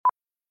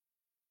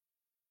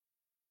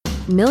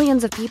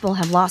Millions of people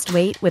have lost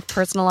weight with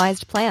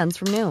personalized plans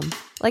from Noom.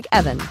 Like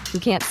Evan, who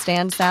can't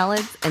stand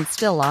salads and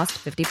still lost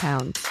 50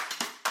 pounds.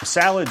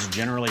 Salads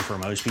generally for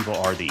most people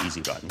are the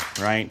easy button,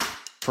 right?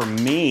 For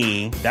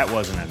me, that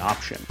wasn't an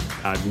option.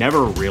 I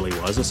never really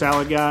was a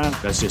salad guy.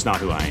 That's just not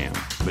who I am.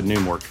 But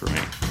Noom worked for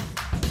me.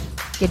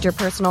 Get your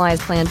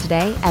personalized plan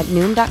today at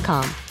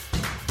Noom.com.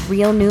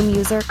 Real Noom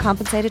user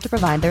compensated to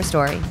provide their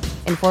story.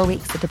 In 4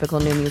 weeks, the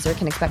typical Noom user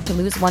can expect to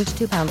lose 1 to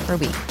 2 pounds per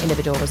week.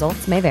 Individual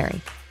results may vary.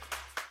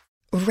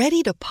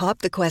 Ready to pop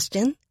the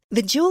question?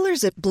 The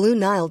jewelers at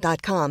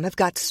BlueNile.com have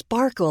got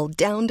sparkle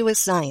down to a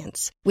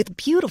science with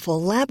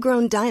beautiful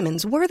lab-grown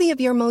diamonds worthy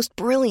of your most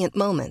brilliant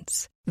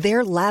moments.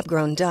 Their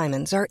lab-grown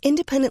diamonds are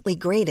independently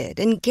graded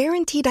and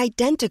guaranteed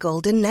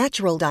identical to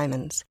natural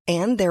diamonds,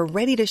 and they're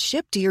ready to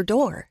ship to your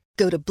door.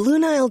 Go to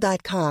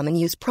BlueNile.com and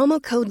use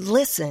promo code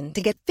LISTEN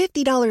to get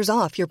 $50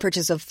 off your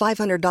purchase of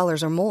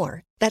 $500 or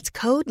more. That's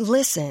code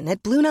LISTEN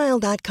at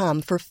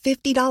BlueNile.com for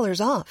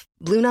 $50 off.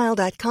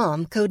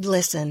 BlueNile.com, code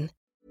LISTEN.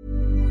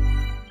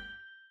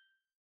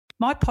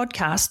 My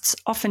podcasts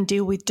often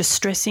deal with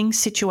distressing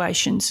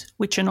situations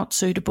which are not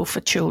suitable for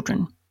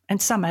children,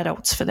 and some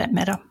adults for that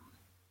matter.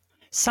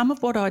 Some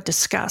of what I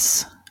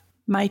discuss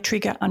may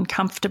trigger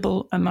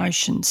uncomfortable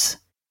emotions.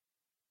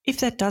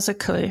 If that does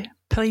occur,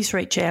 please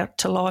reach out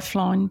to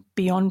Lifeline,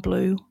 Beyond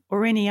Blue,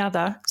 or any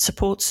other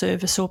support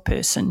service or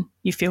person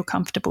you feel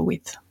comfortable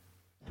with.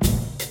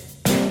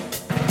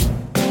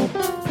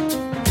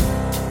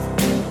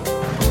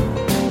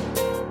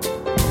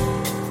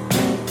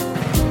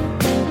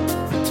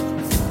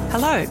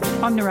 Hello,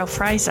 I'm Narelle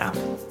Fraser.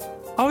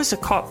 I was a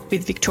cop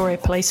with Victoria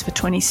Police for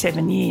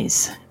 27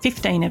 years,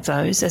 15 of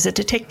those as a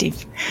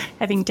detective,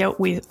 having dealt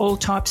with all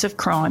types of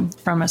crime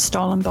from a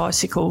stolen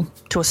bicycle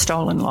to a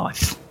stolen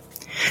life.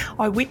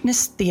 I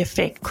witnessed the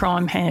effect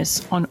crime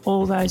has on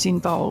all those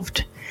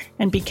involved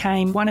and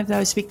became one of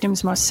those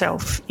victims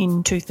myself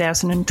in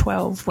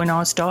 2012 when I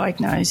was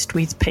diagnosed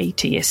with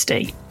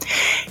PTSD.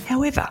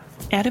 However,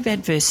 out of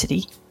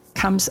adversity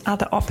comes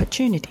other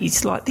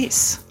opportunities like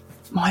this,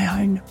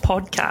 my own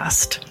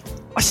podcast.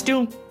 I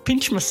still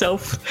pinch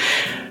myself,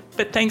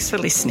 but thanks for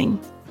listening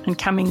and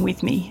coming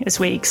with me as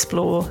we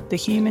explore the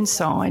human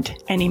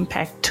side and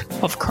impact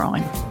of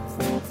crime.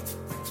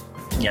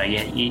 Yeah,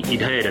 you'd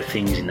heard of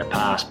things in the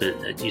past,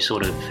 but you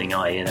sort of think,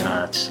 oh yeah,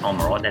 no,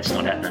 I'm all right, that's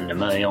not happening to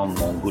me,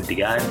 I'm good to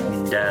go,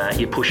 and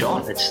you push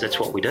on, that's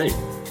what we do.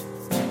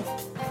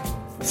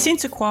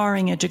 Since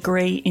acquiring a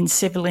degree in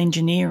civil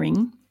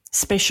engineering,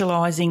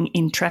 specialising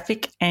in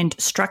traffic and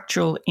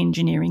structural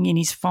engineering in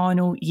his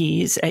final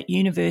years at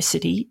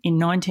university in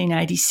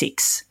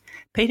 1986,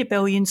 Peter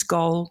Bellion's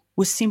goal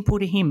was simple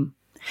to him,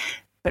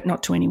 but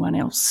not to anyone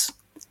else.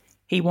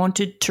 He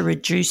wanted to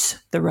reduce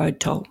the road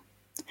toll.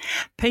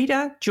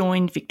 Peter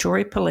joined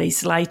Victoria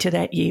Police later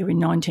that year in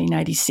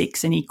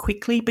 1986, and he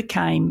quickly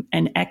became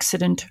an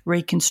accident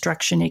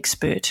reconstruction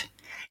expert,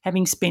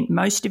 having spent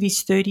most of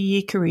his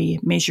 30-year career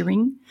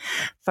measuring,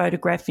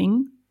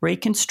 photographing,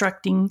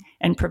 reconstructing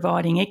and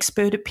providing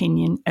expert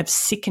opinion of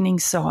sickening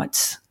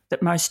sights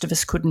that most of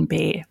us couldn't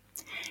bear.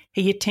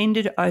 He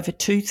attended over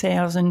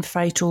 2,000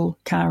 fatal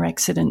car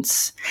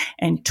accidents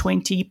and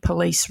 20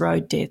 police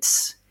road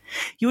deaths.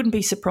 You wouldn't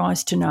be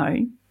surprised to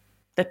know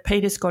that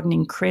Peter's got an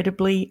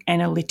incredibly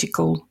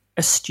analytical,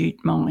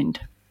 astute mind.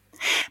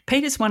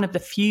 Peter's one of the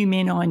few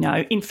men I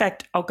know, in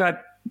fact, I'll go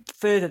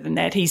further than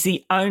that, he's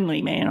the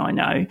only man I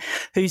know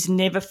who's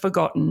never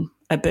forgotten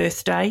a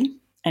birthday,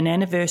 an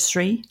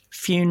anniversary,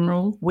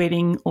 funeral,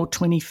 wedding or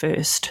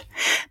 21st.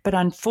 But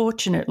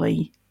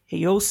unfortunately,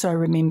 he also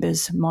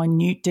remembers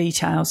minute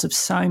details of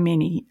so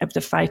many of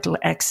the fatal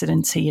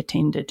accidents he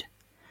attended.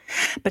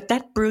 But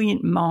that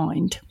brilliant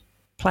mind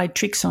played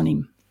tricks on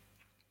him.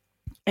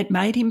 It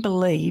made him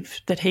believe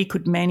that he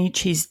could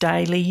manage his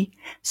daily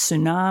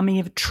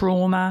tsunami of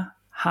trauma,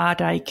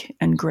 heartache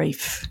and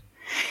grief.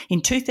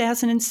 In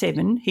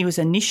 2007, he was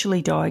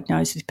initially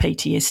diagnosed with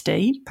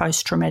PTSD,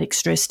 post-traumatic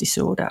stress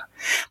disorder,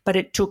 but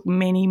it took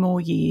many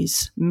more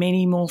years,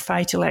 many more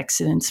fatal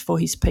accidents for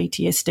his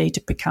PTSD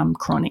to become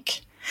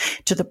chronic,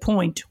 to the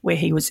point where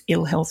he was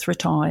ill health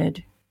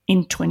retired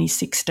in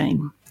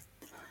 2016.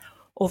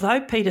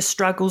 Although Peter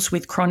struggles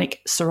with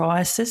chronic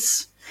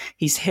psoriasis,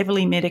 he's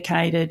heavily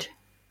medicated,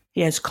 he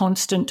has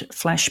constant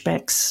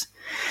flashbacks,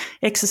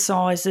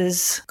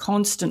 exercises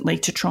constantly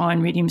to try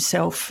and rid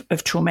himself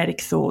of traumatic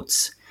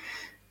thoughts.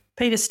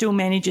 Peter still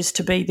manages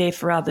to be there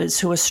for others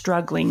who are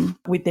struggling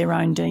with their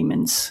own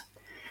demons.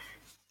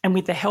 And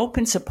with the help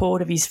and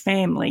support of his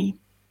family,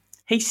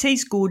 he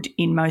sees good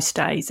in most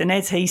days. And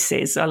as he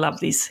says, I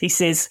love this, he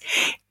says,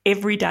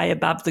 every day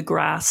above the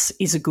grass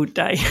is a good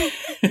day.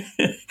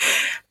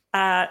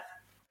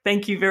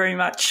 Thank you very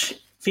much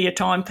for your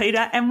time,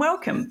 Peter, and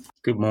welcome.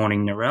 Good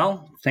morning,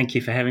 Narelle. Thank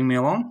you for having me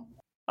along.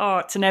 Oh,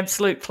 it's an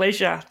absolute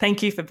pleasure.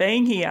 Thank you for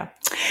being here.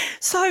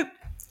 So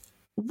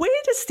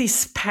where does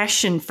this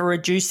passion for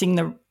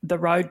reducing the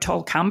road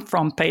toll come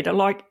from, Peter?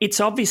 Like, it's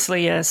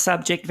obviously a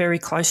subject very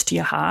close to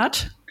your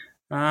heart.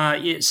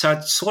 So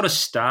it sort of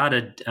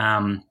started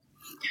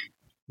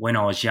when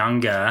I was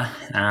younger,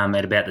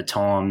 at about the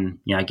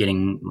time,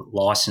 getting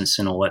licence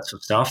and all that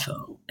sort of stuff,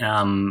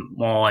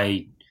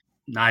 my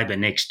neighbour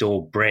next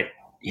door, Brett,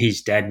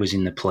 his dad was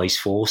in the police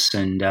force,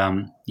 and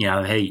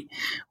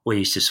we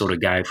used to sort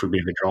of go for a bit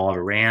of a drive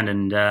around,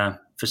 and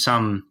for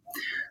some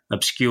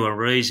obscure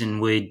reason,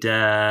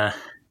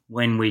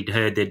 when we'd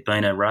heard there'd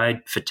been a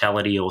road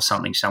fatality or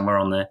something somewhere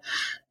on the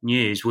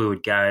news, we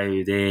would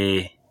go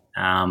there,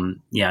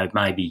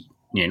 maybe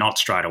not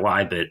straight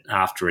away, but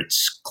after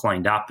it's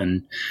cleaned up,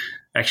 and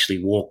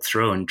actually walk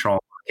through and try and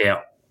work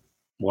out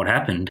what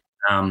happened.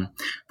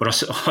 But I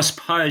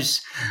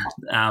suppose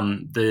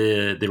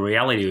the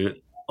reality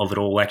of it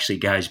all actually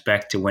goes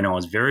back to when I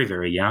was very,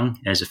 very young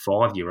as a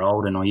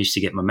 5-year-old, and I used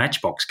to get my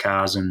Matchbox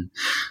cars and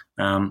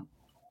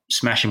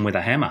smash them with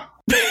a hammer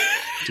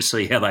to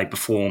see how they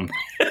performed.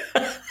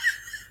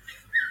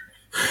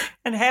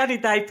 And how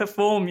did they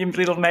perform, your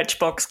little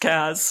Matchbox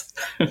cars?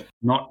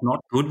 Not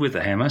good with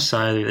the hammer.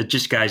 So it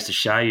just goes to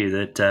show you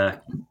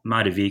that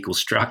motor vehicle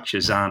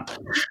structures aren't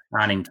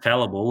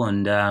infallible,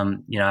 and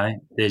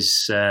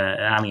there's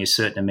only a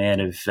certain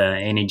amount of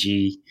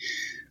energy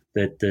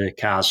that the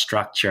car's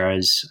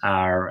structures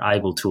are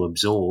able to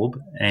absorb,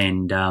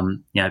 and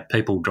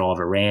people drive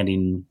around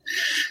in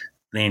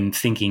them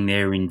thinking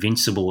they're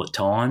invincible at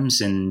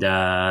times, and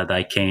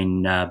they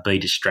can be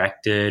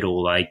distracted,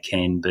 or they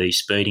can be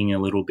speeding a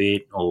little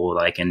bit, or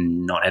they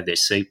can not have their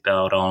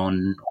seatbelt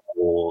on,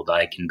 or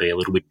they can be a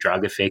little bit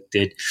drug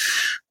affected.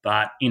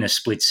 But in a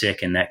split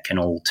second, that can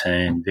all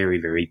turn very,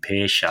 very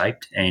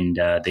pear-shaped, and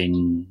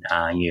then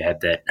you have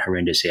that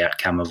horrendous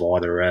outcome of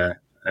either a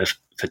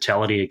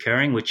fatality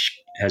occurring, which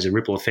has a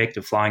ripple effect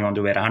of flowing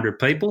onto about 100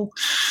 people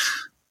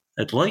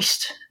at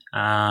least,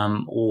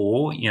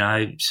 or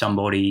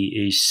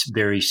somebody is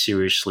very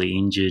seriously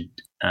injured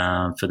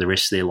for the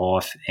rest of their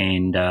life,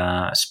 and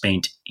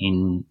spent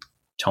in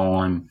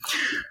time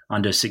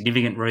under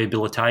significant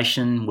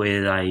rehabilitation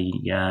where they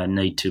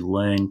need to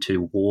learn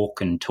to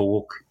walk and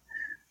talk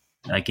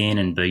again,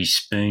 and be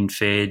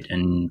spoon-fed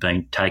and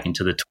being taken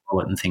to the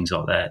toilet and things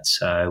like that.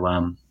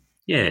 So,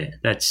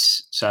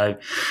 that's so.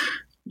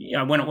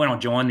 When I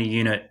joined the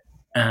unit,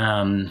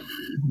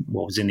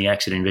 what was in the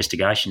accident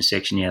investigation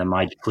section, the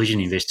major collision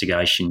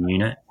investigation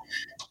unit,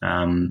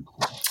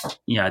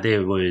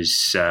 there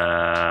was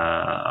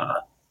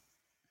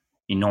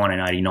in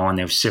 1989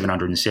 there were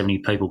 770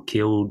 people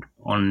killed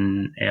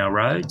on our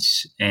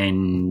roads,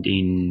 and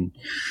in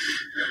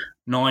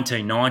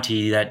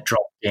 1990 that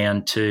dropped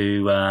down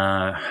to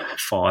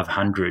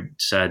 500.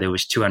 So there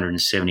was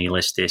 270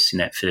 less deaths in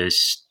that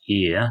first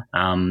year.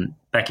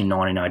 Back in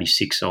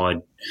 1986, I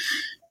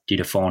did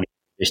a final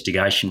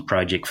investigation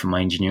project for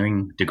my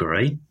engineering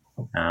degree,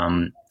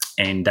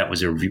 and that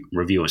was a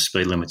review of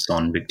speed limits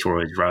on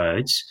Victoria's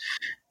roads.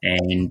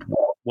 And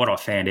what I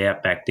found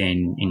out back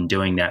then in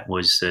doing that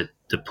was that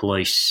the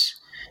police,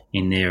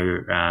 in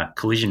their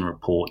collision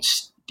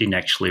reports, didn't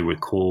actually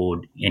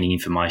record any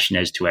information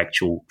as to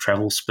actual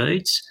travel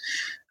speeds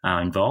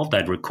involved.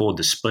 They'd record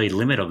the speed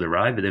limit of the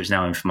road, but there was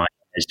no information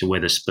as to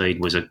whether speed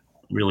was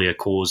really a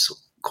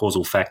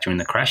causal factor in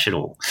the crash at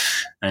all.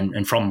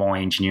 And from my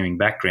engineering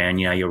background,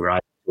 you're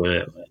able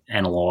to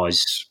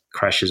analyse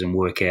crashes and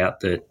work out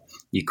that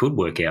you could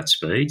work out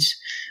speeds.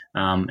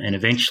 And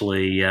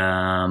eventually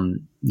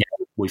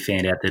we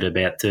found out that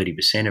about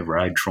 30% of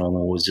road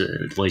trauma was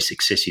at least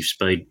excessive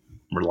speed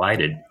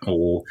related,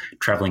 or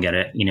travelling at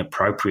an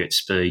inappropriate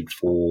speed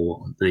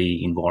for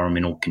the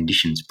environmental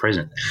conditions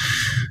present.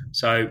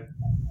 So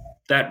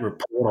that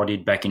report I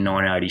did back in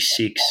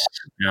 1986,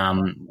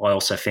 I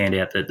also found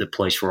out that the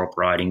police were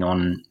operating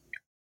on,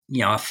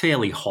 a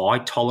fairly high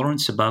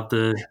tolerance above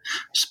the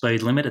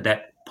speed limit at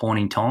that point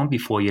in time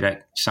before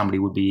somebody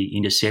would be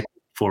intercepted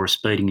for a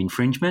speeding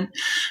infringement.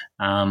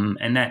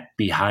 And that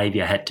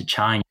behaviour had to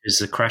change as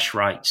the crash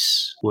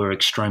rates were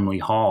extremely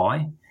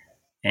high,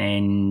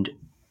 and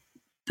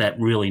that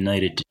really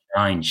needed to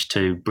change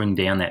to bring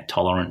down that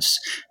tolerance.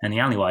 And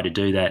the only way to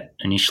do that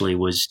initially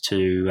was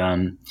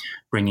to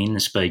bring in the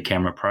speed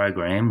camera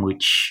program,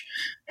 which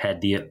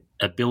had the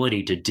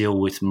ability to deal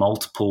with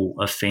multiple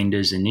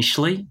offenders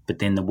initially, but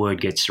then the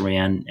word gets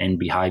around and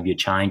behaviour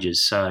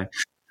changes. So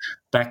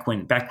back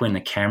when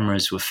the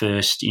cameras were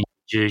first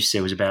introduced,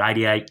 there was about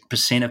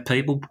 88% of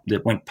people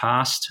that went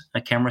past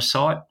a camera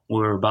site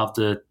were above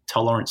the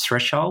tolerance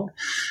threshold.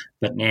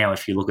 But now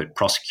if you look at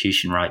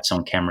prosecution rates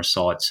on camera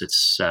sites,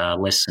 it's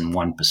less than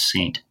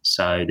 1%.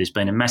 So there's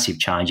been a massive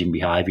change in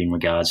behaviour in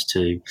regards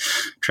to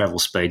travel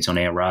speeds on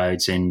our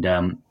roads, and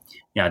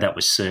that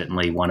was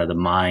certainly one of the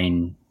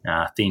main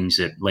things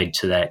that led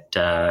to that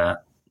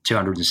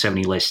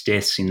 270 less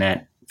deaths in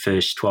that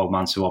first 12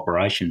 months of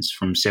operations,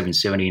 from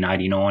 770 in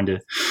 89 to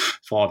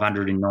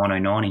 500 in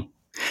 1990.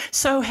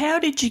 So how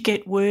did you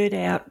get word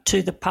out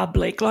to the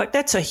public? Like,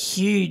 that's a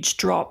huge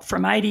drop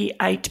from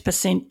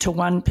 88% to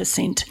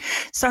 1%.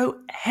 So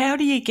how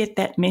do you get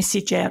that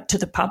message out to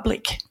the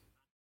public?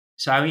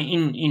 So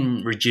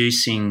in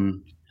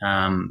reducing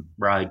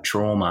road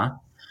trauma,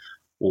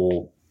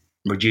 or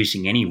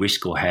reducing any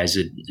risk or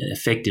hazard,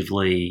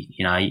 effectively,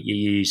 you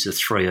use the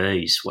 3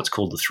 E's, what's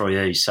called the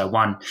 3 E's. So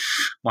one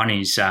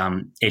is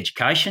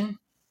education,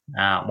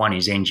 one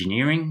is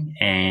engineering,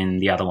 and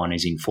the other one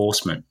is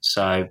enforcement.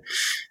 So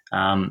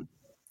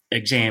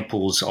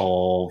examples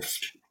of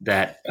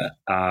that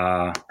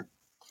are,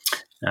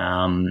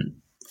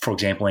 for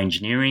example,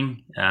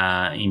 engineering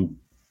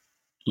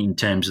in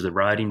terms of the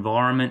road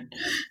environment,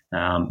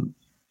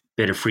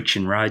 better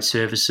friction road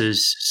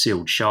surfaces,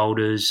 sealed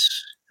shoulders,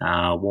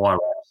 wire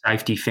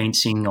safety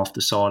fencing off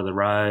the side of the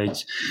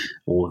roads,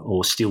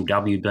 or steel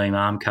W-beam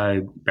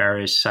Armco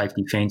barriers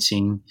safety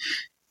fencing,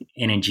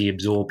 energy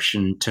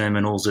absorption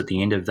terminals at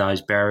the end of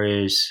those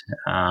barriers,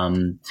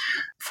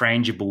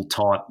 frangible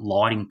type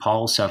lighting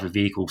poles. So if a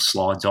vehicle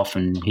slides off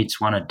and hits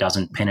one, it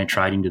doesn't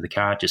penetrate into the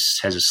car; it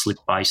just has a slip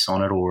base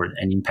on it or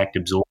an impact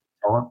absorber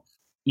type.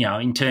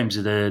 In terms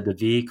of the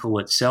vehicle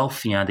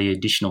itself, the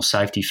additional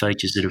safety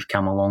features that have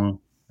come along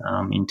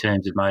in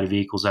terms of motor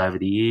vehicles over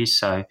the years.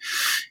 So,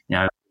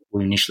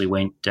 we initially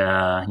went,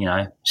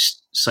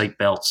 seat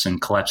belts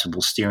and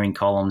collapsible steering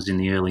columns in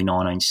the early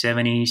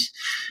 1970s.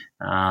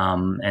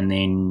 And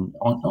then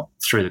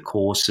through the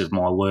course of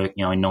my work,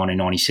 in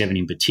 1997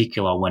 in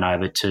particular, I went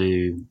over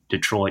to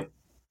Detroit,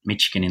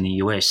 Michigan in the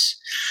US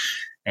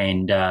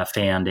and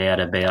found out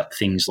about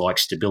things like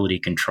stability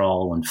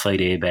control and feet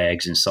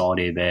airbags and side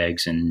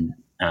airbags and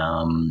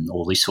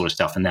all this sort of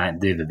stuff. And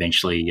that they've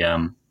eventually,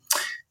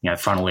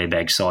 frontal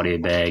airbags, side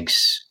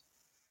airbags,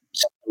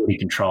 stability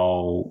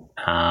control,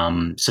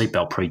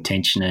 seatbelt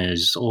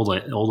pretensioners,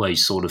 all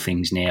these sort of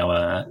things now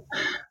are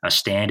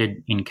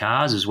standard in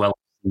cars, as well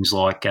as things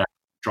like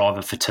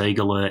driver fatigue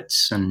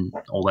alerts and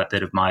all that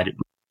have made a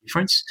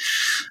difference.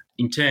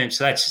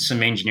 So that's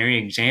some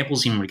engineering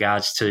examples in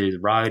regards to the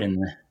road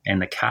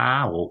and the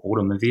car or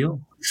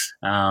automobile.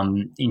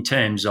 In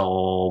terms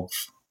of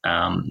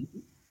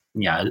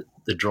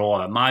the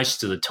driver,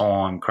 most of the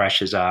time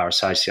crashes are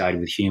associated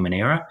with human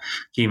error.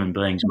 Human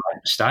beings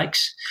make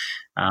mistakes,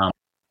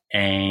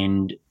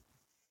 and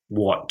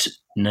what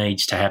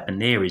needs to happen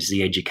there is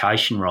the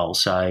education role.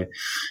 So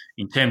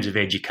in terms of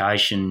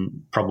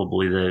education,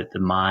 probably the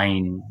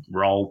main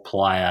role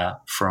player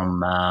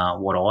from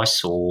what I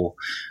saw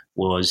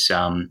was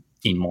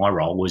in my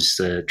role was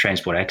the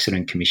Transport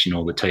Accident Commission,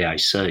 or the TAC.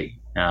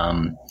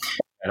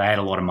 They had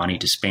a lot of money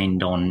to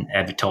spend on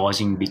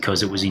advertising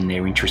because it was in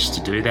their interest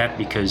to do that,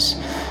 because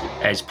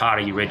as part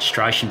of your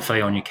registration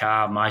fee on your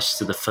car,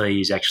 most of the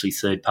fee is actually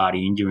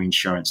third-party injury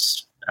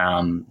insurance,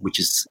 which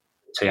is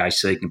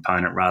TAC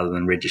component rather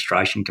than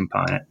registration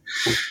component.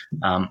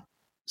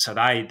 So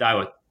they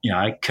were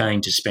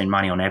keen to spend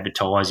money on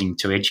advertising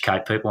to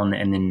educate people,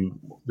 and then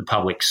the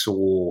public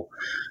saw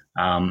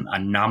a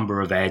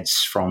number of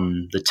ads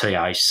from the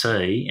TAC,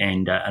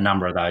 and a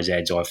number of those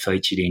ads I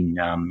featured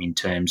in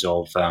terms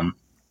of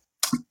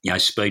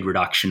speed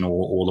reduction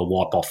or the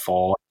Wipe Off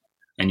Fire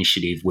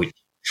initiative, which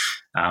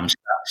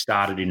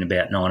started in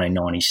about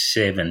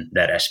 1997,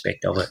 that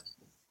aspect of it.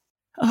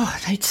 Oh,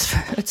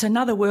 it's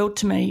another world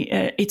to me.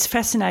 It's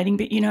fascinating,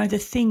 but the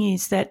thing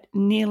is that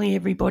nearly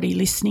everybody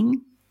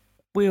listening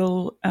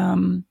will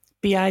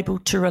be able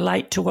to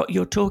relate to what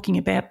you're talking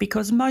about,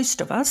 because most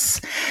of us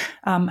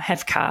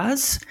have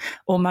cars,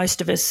 or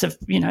most of us have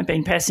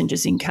been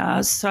passengers in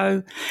cars.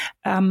 So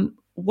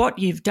what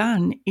you've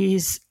done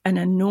is an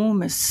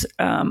enormous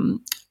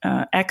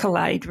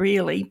accolade,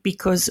 really,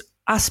 because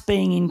us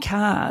being in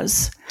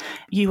cars,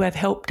 you have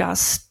helped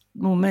us,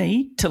 or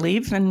me, to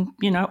live, and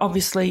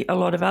obviously a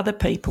lot of other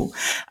people.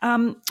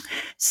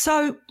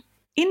 So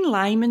in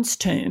layman's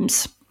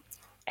terms,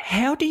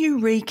 how do you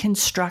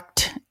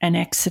reconstruct an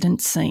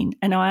accident scene?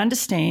 And I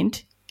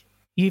understand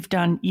you've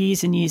done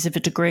years and years of a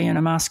degree, and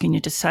I'm asking you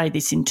to say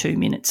this in 2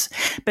 minutes.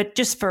 But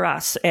just for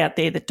us out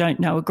there that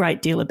don't know a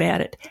great deal about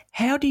it,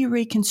 how do you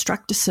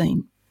reconstruct a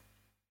scene?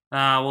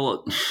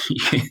 Well,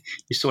 you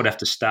sort of have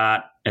to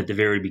start at the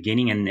very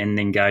beginning and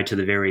then go to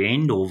the very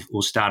end, or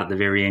start at the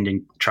very end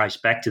and trace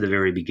back to the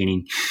very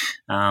beginning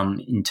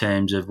in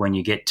terms of when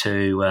you get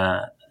to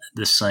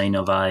the scene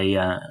of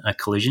a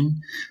collision.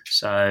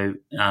 So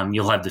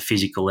you'll have the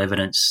physical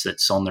evidence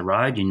that's on the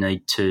road. You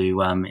need to,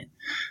 one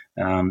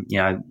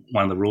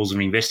of the rules of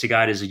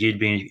investigators, as you'd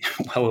be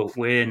well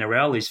aware,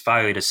 Narelle, is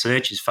failure to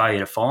search is failure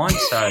to find.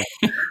 So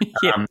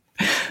Yep.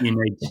 You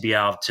need to be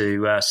able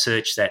to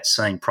search that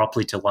scene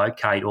properly to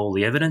locate all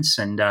the evidence.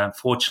 And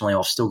fortunately,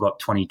 I've still got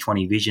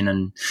 20/20 vision,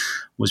 and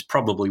was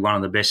probably one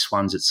of the best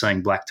ones at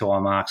seeing black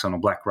tyre marks on a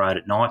black road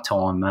at night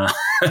time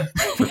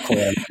for quite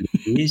a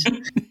few years.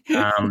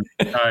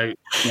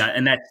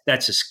 And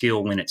that's a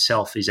skill in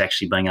itself, is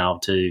actually being able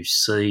to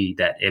see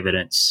that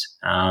evidence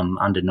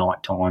under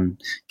nighttime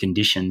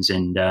conditions.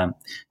 And,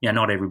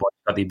 not everybody's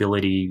got the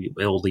ability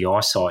or the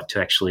eyesight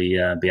to actually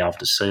be able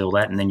to see all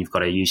that. And then you've got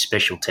to use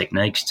special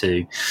techniques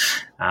to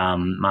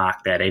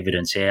mark that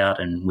evidence out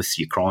and with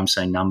your crime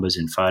scene numbers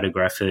and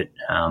photograph it.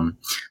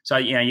 So,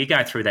 you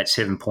go through that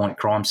 7-point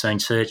crime scene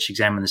search,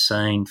 examine the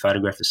scene,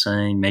 photograph the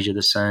scene, measure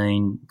the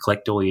scene,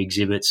 collect all your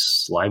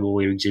exhibits, label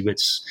all your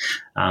exhibits.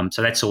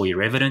 So that's all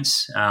your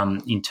evidence.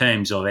 In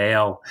terms of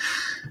our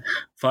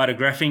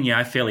photographing,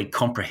 fairly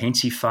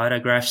comprehensive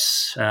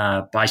photographs,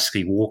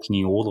 basically walking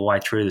you all the way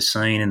through the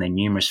scene, and then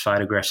numerous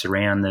photographs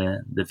around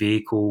the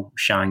vehicle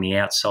showing the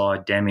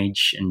outside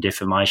damage and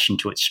deformation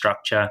to its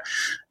structure,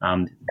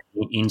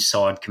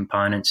 inside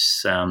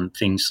components,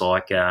 things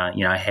like,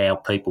 how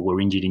people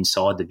were injured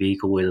inside the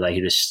vehicle, whether they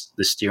hit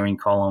the steering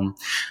column,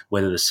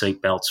 whether the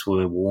seatbelts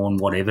were worn,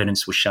 what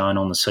evidence was shown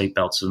on the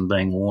seatbelts of them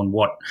being worn,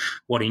 what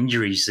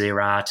injuries there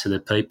are to the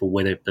people,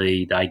 whether it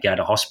be they go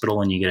to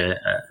hospital and you get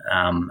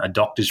a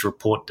doctor's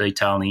report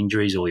detailing the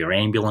injuries, or your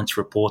ambulance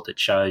report that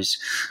shows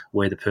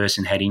where the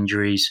person had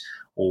injuries,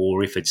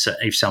 or if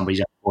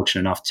somebody's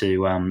unfortunate enough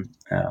to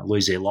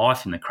lose their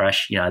life in the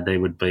crash, there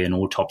would be an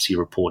autopsy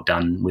report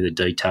done with a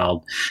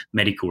detailed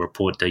medical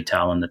report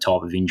detailing the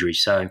type of injury.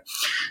 So,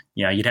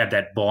 you'd have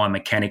that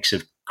biomechanics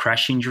of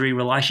crash injury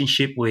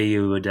relationship where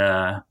you would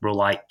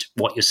relate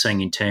what you're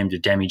seeing in terms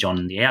of damage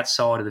on the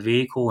outside of the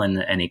vehicle and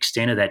the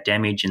extent of that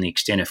damage and the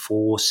extent of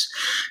force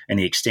and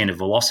the extent of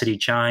velocity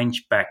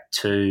change back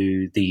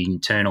to the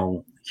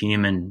internal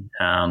human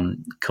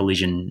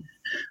collision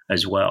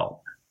as well.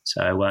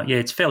 So,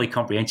 it's a fairly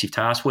comprehensive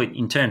task.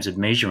 In terms of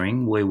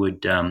measuring, we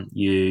would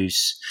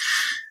use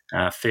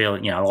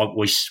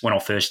when I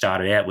first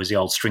started out, was the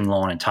old string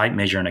line and tape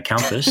measure and a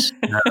compass.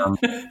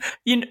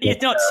 You're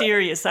not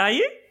serious, are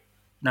you?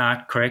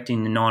 No, correct. In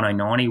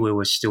 1990, we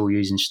were still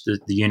using the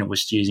unit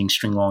was using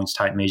string lines,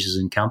 tape measures,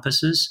 and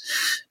compasses,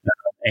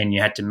 and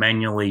you had to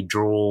manually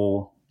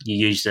draw.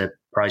 You used a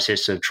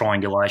process of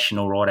triangulation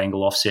or right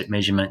angle offset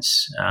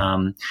measurements,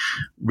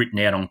 written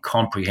out on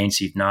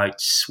comprehensive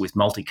notes with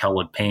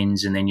multicoloured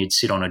pens, and then you'd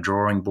sit on a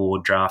drawing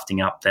board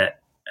drafting up that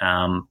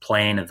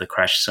plan of the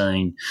crash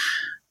scene.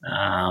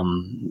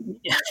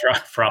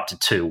 For up to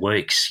 2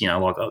 weeks, I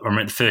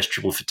remember the first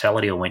triple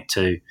fatality I went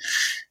to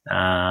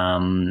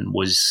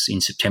was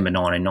in September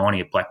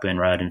 1990 at Blackburn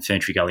Road and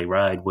Ferntree Gully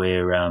Road,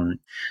 where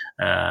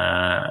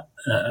a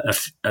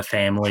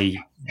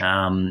family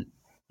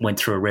went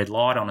through a red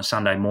light on a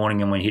Sunday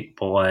morning and were hit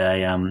by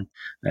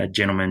a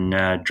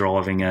gentleman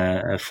driving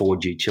a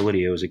Ford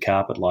utility. It was a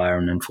carpet layer,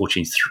 and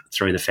unfortunately,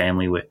 through the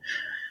family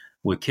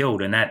were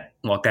killed. And that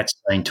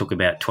scene took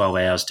about 12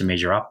 hours to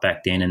measure up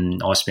back then,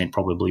 and I spent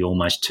probably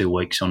almost 2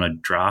 weeks on a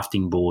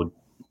drafting board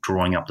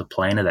drawing up the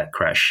plan of that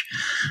crash.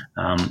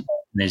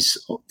 There's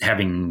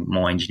having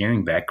my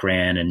engineering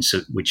background, and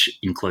which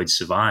includes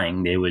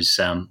surveying, there was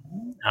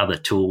other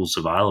tools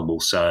available.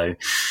 So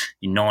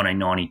in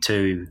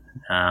 1992,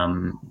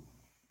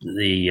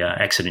 the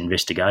accident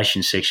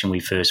investigation section, we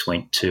first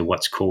went to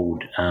what's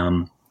called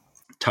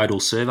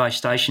total survey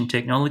station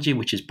technology,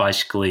 which is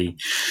basically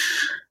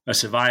a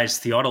surveyor's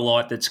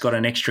theodolite that's got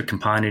an extra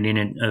component in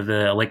it of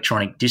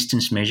electronic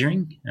distance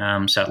measuring. So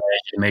it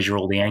allows you to measure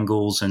all the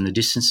angles and the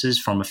distances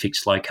from a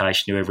fixed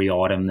location to every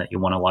item that you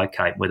want to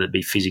locate, whether it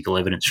be physical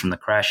evidence from the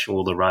crash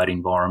or the road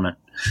environment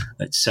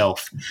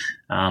itself.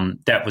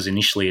 That was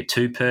initially a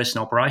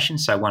 2-person operation,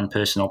 so one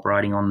person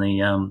operating on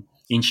the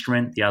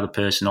instrument, the other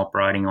person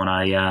operating on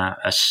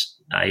a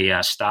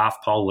staff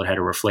pole that had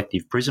a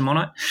reflective prism on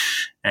it.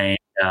 And,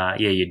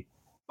 you'd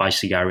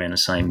basically go around the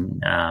scene,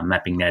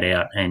 mapping that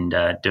out and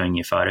doing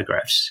your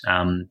photographs.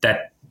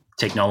 That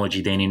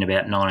technology then in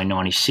about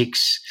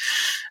 1996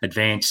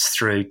 advanced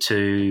through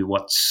to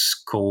what's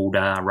called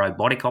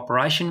robotic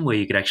operation, where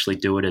you could actually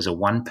do it as a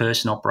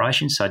 1-person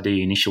operation. So do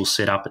your initial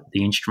setup at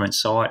the instrument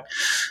site,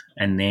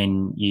 and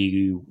then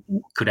you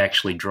could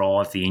actually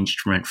drive the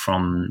instrument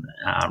from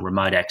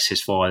remote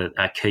access via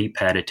a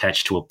keypad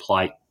attached to a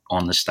plate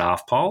on the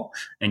staff pole,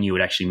 and you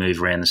would actually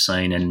move around the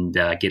scene and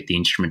get the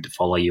instrument to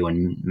follow you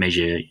and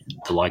measure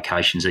the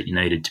locations that you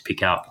needed to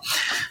pick up.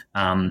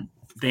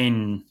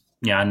 Then,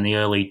 in the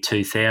early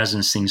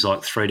 2000s, things like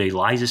 3D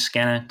laser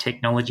scanner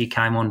technology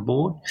came on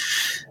board,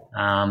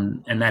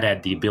 and that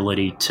had the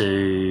ability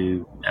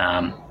to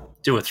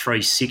do a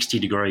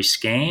 360-degree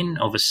scan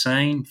of a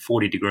scene,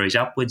 40 degrees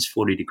upwards,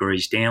 40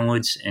 degrees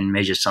downwards, and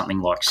measure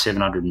something like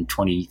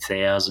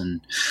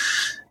 720,000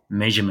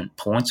 measurement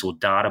points or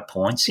data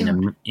points in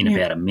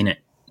about a minute,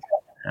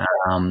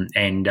 and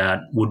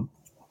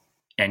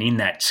in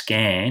that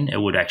scan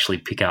it would actually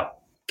pick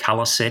up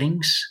colour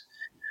settings,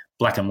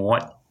 black and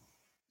white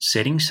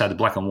settings. So the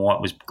black and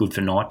white was good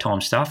for nighttime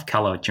stuff,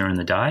 colour during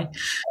the day.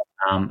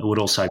 It would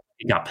also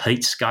pick up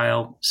heat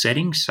scale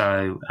settings.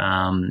 So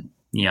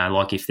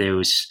like if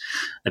there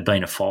had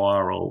been a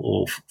fire,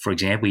 or for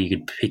example, you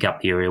could pick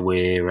up the area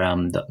where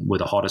were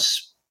the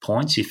hottest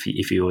points if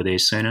you were there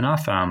soon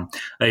enough.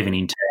 Even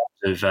in terms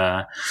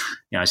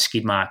of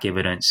skid mark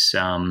evidence,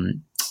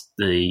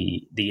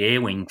 the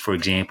air wing, for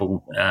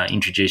example,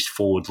 introduced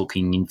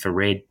forward-looking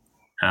infrared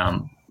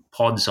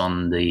pods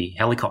on the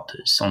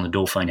helicopters, on the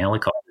Dolphin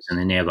helicopters, and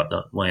they've now got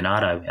the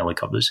Leonardo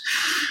helicopters.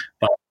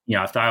 But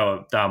if they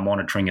were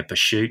monitoring a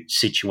pursuit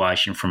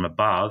situation from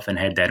above and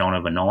had that on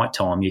of a night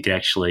time, you could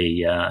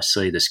actually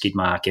see the skid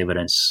mark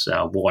evidence,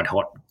 white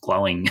hot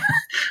glowing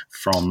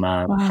from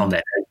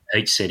that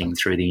heat setting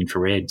through the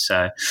infrared.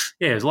 So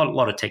there's a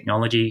lot of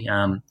technology.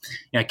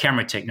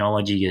 Camera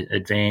technology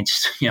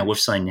advanced. We've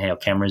seen how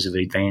cameras have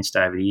advanced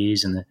over the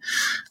years, and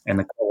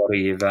the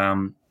quality of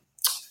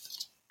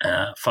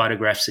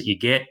photographs that you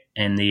get,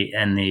 and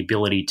the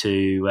ability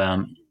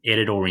to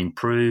edit or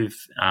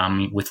improve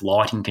with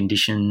lighting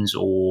conditions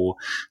or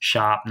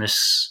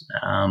sharpness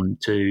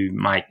to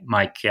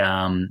make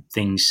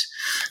things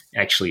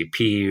actually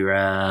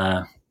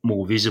appear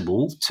more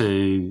visible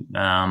to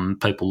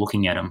people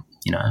looking at them.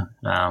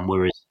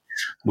 Whereas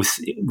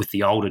with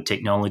the older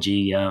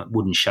technology,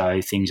 wouldn't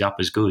show things up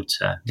as good.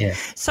 So yeah.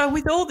 So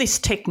with all this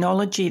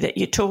technology that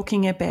you're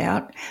talking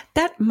about,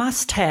 that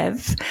must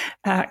have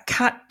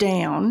cut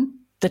down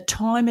the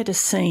time at a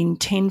scene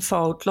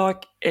tenfold.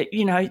 Like,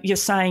 you're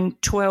saying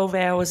 12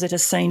 hours at a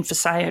scene for,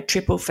 say, a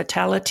triple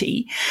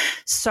fatality.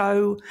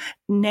 So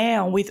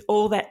now with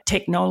all that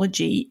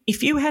technology,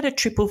 if you had a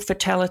triple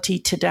fatality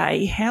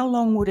today, how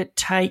long would it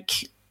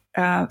take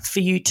for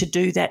you to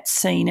do that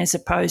scene as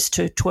opposed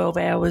to 12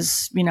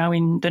 hours, in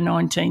the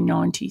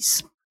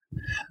 1990s?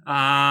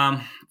 Well,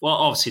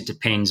 obviously it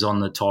depends on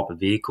the type of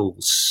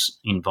vehicles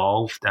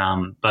involved.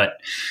 But,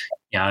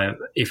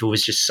 if it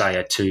was just, say,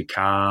 a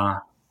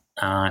two-car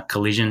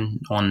collision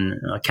on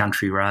a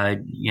country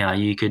road,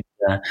 you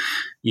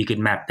could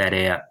map that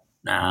out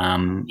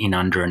in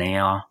under an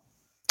hour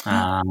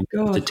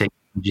with the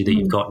technology that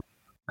you've got.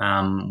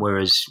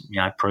 Whereas,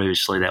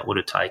 previously that would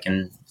have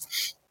taken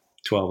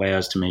 12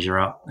 hours to measure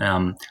up.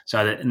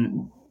 So that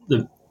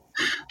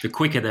the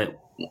quicker that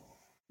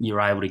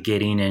you're able to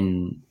get in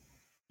and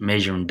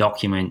measure and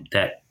document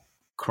that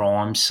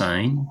crime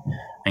scene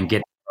and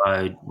get the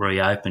road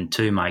reopened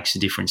too makes a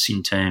difference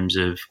in terms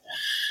of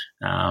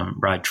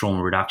road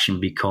trauma reduction,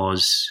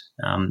 because,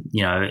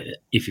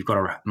 if you've got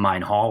a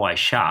main highway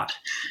shut,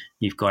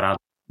 you've got other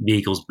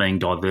vehicles being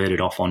diverted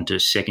off onto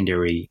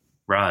secondary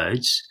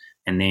roads,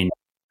 and then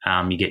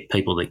you get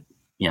people that,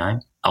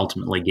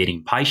 ultimately get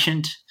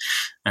impatient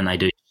and they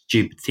do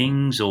stupid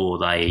things, or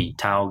they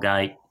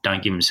tailgate,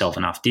 don't give themselves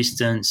enough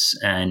distance,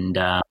 and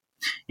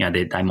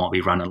they might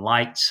be running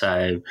late,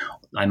 so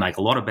they make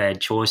a lot of bad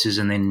choices,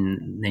 and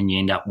then you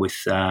end up with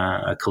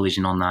a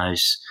collision on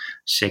those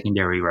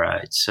secondary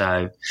roads.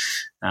 So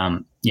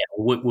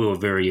we were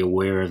very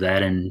aware of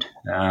that, and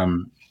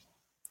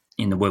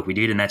in the work we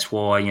did, and that's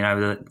why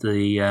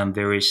the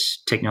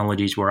various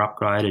technologies were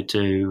upgraded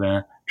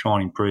to try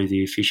and improve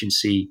the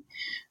efficiency,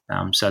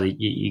 so that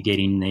you get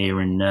in there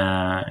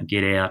and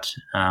get out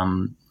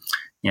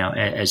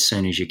as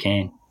soon as you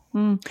can.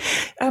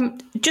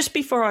 Just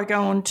before I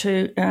go on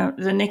to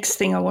the next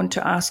thing I want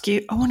to ask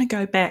you, I want to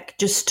go back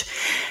just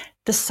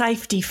the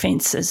safety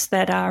fences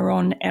that are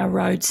on our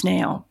roads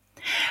now.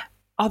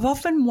 I've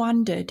often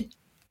wondered,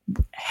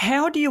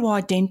 how do you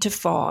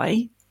identify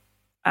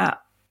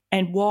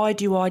and why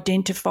do you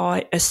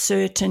identify a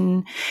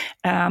certain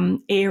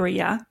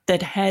area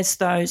that has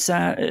those,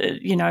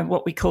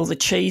 what we call the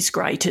cheese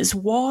graters?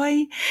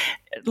 Why?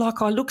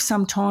 Like, I look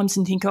sometimes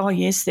and think, oh,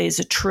 yes, there's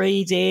a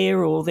tree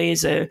there, or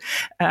there's a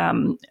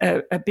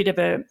bit of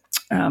a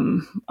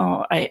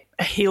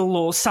hill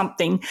or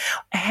something.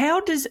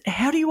 How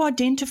do you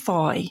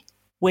identify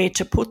where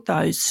to put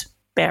those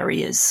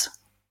barriers?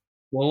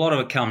 Well, a lot of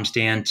it comes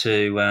down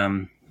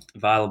to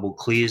available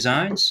clear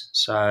zones.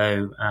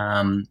 So,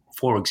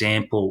 for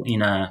example,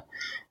 in a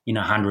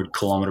 100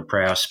 kilometre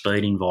per hour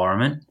speed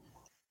environment,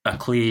 a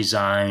clear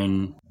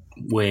zone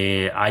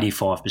where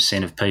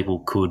 85% of people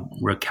could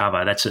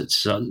recover,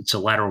 it's a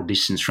lateral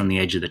distance from the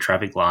edge of the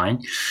traffic lane,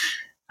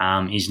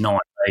 is 9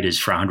 metres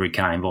for a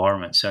 100k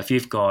environment. So if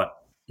you've got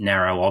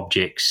narrow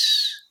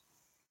objects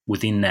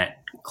within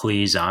that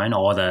clear zone,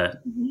 either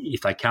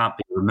if they can't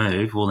be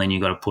removed, well, then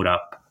you've got to put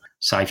up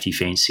safety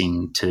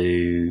fencing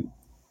to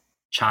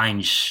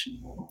change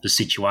the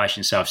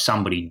situation. So if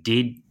somebody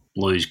did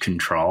lose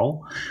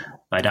control,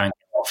 they don't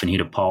often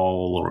hit a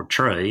pole or a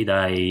tree,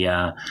 they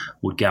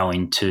would go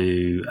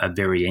into a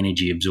very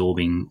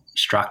energy-absorbing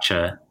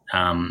structure.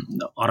 I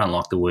don't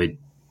like the word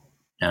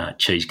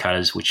cheese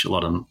cutters, which a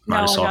lot of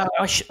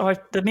motorcycles... No,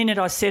 the minute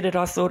I said it,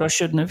 I thought I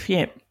shouldn't have,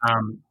 yeah.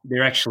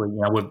 They're actually,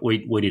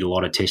 we did a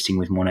lot of testing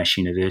with Monash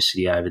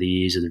University over the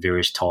years of the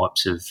various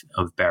types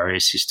of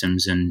barrier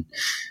systems, and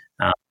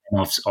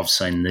I've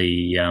seen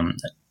the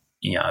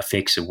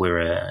effects of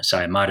where,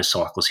 say, a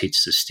motorcyclist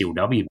hits the steel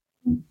W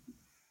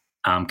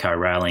Armco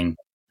railing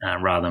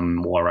rather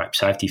than wire rope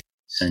safety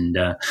fence, and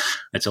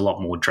it's a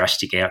lot more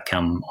drastic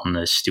outcome on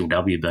the steel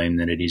W beam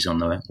than it is on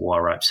the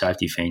wire rope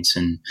safety fence.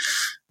 And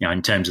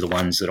in terms of the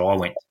ones that I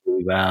went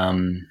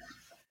to,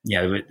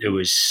 there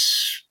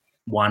was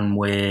one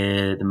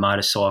where the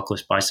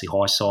motorcyclist basically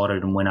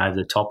high-sided and went over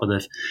the top of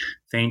the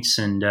fence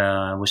and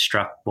was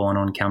struck by an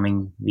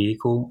oncoming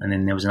vehicle. And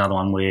then there was another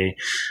one where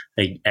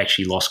they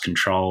actually lost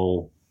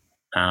control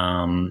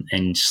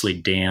and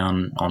slid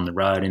down on the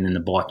road, and then the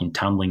bike in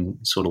tumbling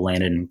sort of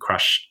landed and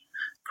crushed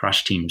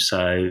him.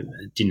 So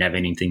it didn't have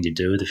anything to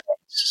do with the fence.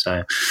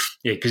 So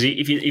yeah, because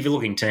if you're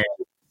looking to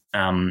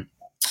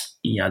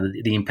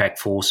the impact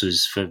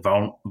forces for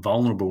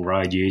vulnerable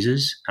road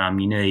users,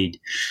 you need,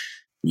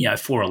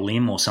 for a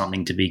limb or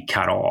something to be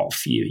cut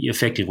off, you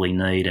effectively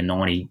need a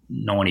 90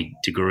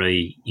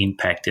 degree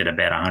impact at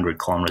about 100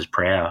 kilometres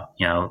per hour,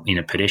 in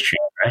a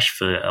pedestrian crash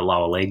for a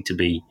lower leg to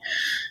be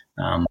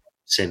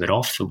severed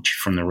off, which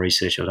from the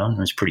research I've done,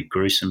 it's pretty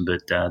gruesome,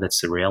 but that's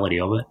the reality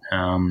of it.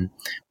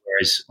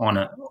 Whereas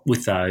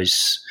with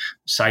those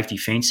safety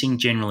fencing,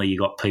 generally you've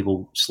got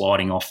people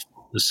sliding off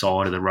the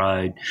side of the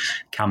road,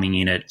 coming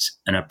in at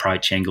an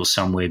approach angle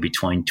somewhere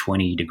between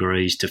 20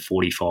 degrees to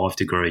 45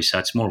 degrees. So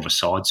it's more of a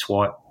side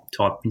swipe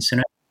type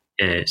incident.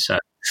 Yeah. So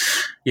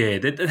yeah,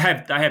 they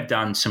have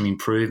done some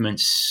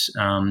improvements.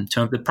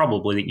 To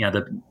probably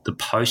the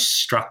post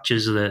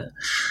structures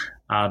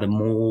are the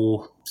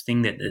more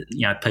thing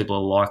that people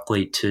are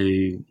likely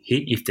to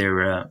hit if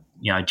they're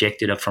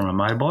ejected from a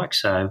motorbike.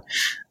 So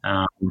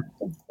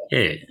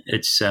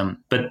it's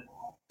but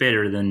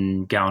better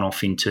than going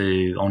off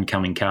into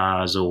oncoming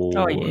cars or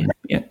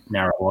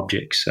narrow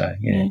objects. So,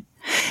 yeah.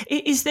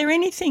 Is there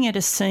anything at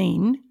a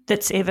scene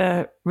that's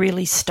ever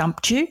really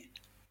stumped you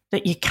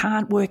that you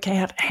can't work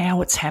out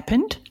how it's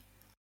happened?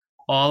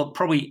 Oh,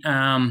 probably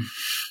there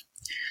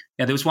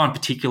was one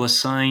particular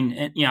scene,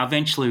 and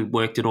eventually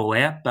worked it all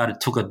out, but it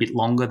took a bit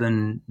longer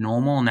than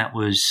normal, and that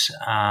was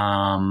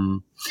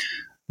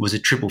a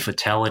triple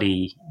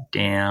fatality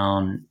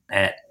down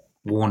at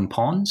Warren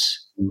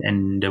Ponds,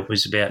 and it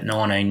was about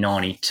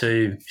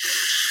 1992,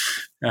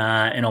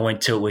 and I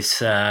went to it with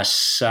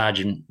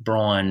Sergeant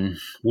Brian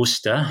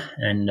Worcester,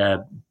 and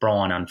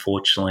Brian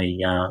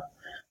unfortunately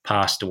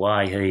passed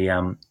away.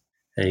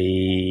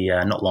 He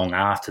not long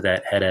after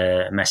that had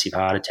a massive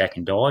heart attack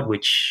and died,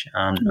 which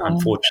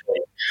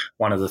unfortunately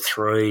one of the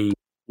three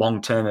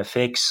long-term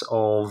effects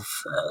of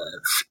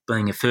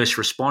being a first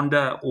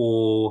responder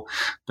or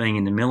being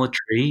in the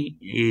military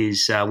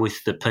is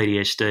with the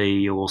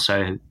PTSD. You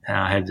also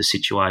have the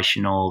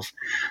situation of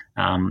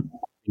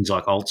things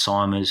like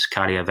Alzheimer's,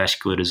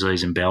 cardiovascular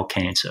disease, and bowel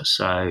cancer.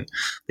 So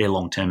they're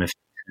long-term effects.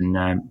 And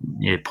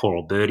poor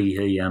old Bertie,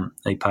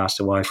 he passed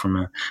away from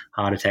a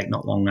heart attack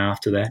not long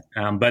after that.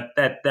 But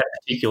that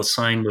particular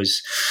scene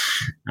was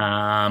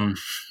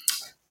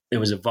there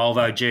was a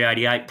Volvo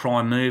G88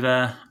 prime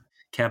mover,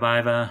 cab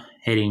over,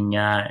 heading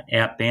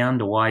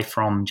outbound away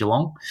from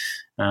Geelong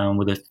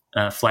with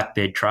a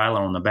flatbed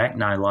trailer on the back,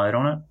 no load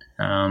on it.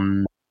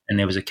 And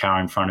there was a car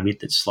in front of it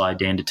that slowed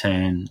down to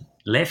turn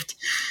left.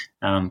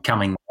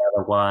 Coming the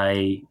other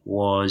way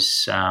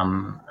was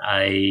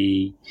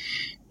a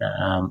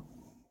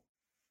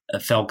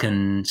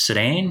Falcon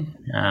sedan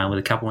with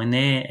a couple in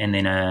there, and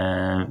then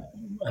a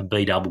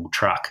B-double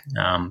truck.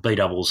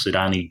 B-doubles had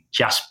only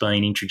just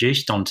been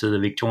introduced onto the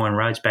Victorian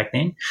roads back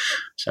then.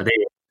 So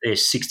they're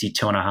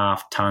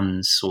 62.5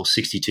 tonnes or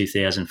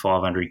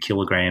 62,500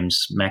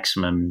 kilograms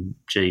maximum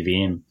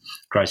GVM,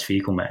 gross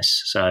vehicle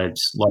mass. So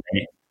it's a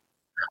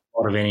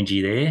lot of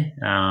energy there.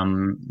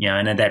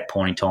 And at that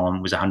point in time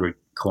it was 100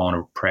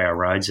 kilometre per hour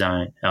road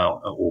zone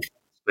or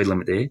speed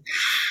limit there.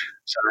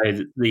 So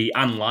the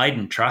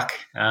unladen truck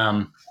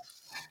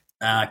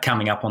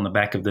coming up on the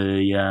back of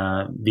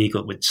the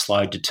vehicle that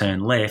slowed to turn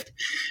left,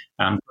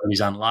 it was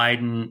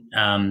unladen.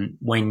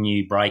 When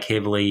you brake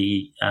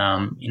heavily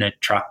in a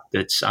truck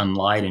that's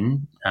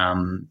unladen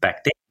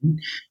back then,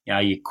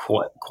 you're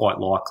quite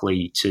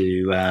likely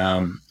to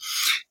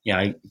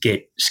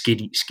get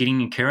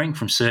skidding occurring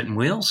from certain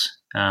wheels.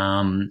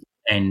 And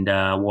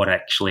what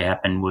actually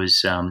happened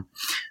was in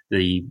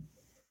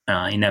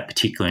that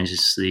particular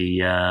instance,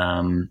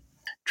 the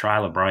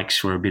trailer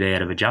brakes were a bit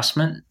out of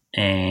adjustment,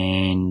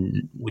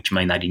 and which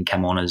mean they didn't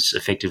come on as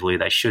effectively as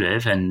they should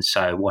have. And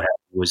so what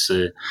happened was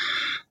the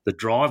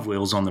drive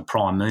wheels on the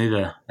prime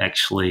mover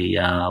actually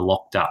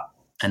locked up,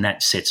 and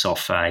that sets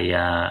off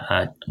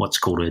a what's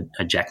called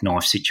a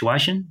jackknife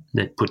situation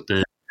that put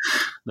the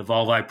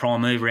Volvo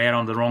prime mover out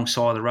on the wrong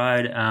side of the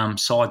road,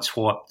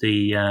 sideswiped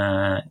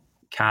the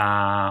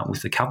car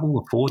with the couple,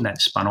 the Ford, and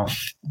that spun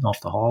off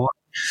the highway.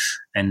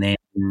 And then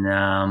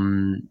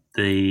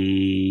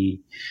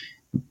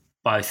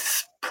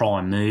both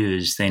prime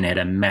movers then had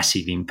a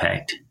massive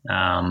impact,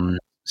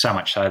 so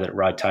much so that it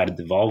rotated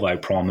the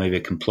Volvo prime mover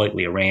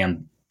completely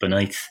around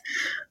beneath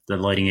the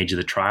leading edge of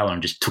the trailer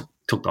and just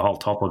took the whole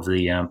top of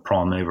the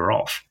prime mover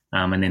off.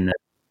 And then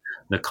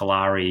the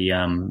Kalari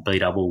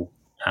B-double,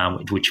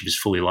 which was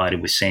fully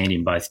loaded with sand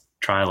in both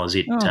trailers,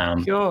 it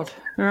God.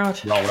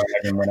 Right. rolled over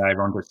and went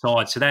over onto the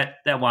side. So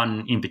that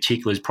one in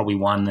particular is probably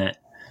one that,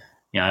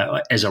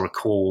 as I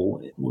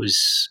recall,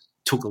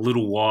 took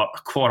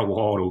quite a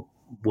while to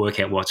work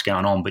out what's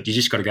going on, but you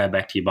just got to go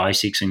back to your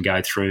basics and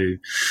go through,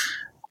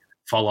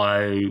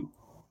 follow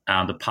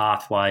the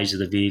pathways of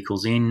the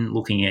vehicles in,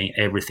 looking at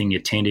everything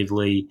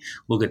attentively,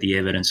 look at the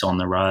evidence on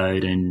the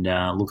road and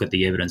look at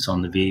the evidence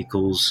on the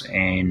vehicles,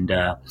 and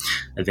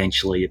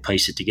eventually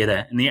piece it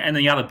together. And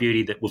the other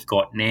beauty that we've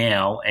got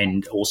now,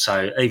 and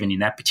also even in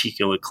that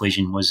particular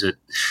collision, was that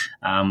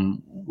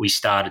we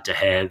started to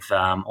have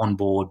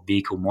onboard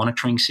vehicle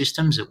monitoring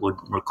systems that would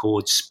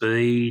record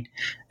speed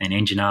and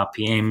engine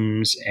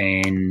RPMs,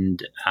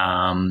 and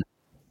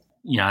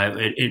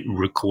it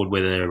record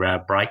whether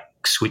brake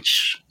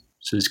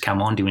switches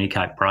come on to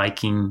indicate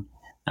braking,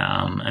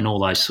 and all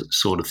those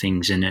sort of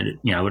things. And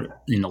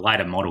in the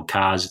later model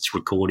cars, it's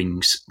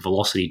recording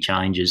velocity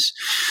changes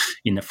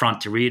in the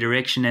front to rear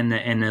direction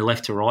and the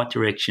left to right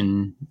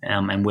direction,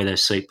 and whether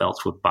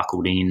seatbelts were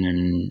buckled in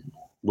and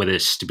whether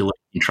stability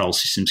control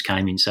systems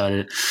came in.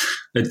 So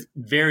a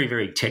very,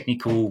 very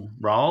technical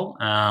role.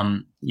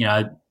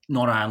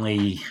 Not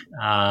only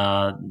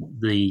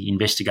the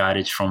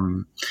investigators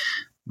from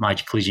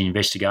Major Collision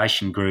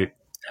Investigation Group,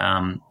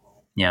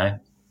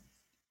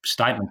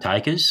 statement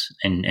takers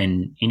and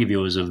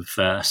interviewers of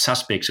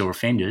suspects or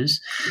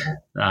offenders,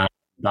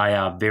 they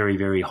are very,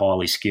 very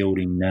highly skilled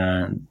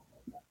in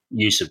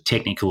use of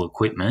technical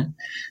equipment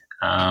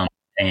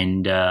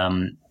and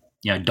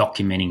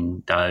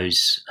documenting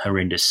those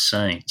horrendous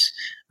scenes.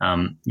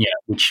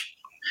 Which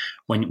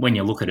when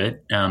you look at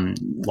it,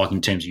 like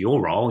in terms of your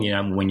role,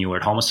 when you were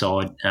at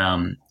homicide,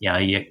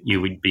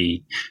 you would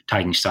be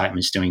taking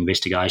statements, doing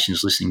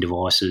investigations, listening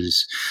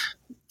devices,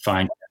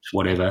 phone,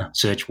 whatever,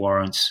 search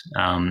warrants.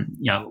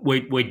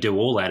 We'd do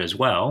all that as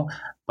well.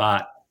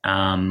 But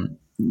in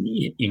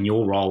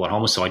your role at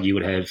homicide, you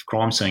would have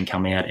crime scene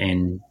come out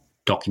and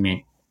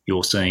document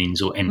your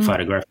scenes and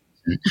photograph.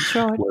 That's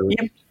right.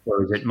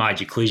 Whereas at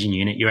Major Collision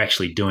Unit, you're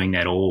actually doing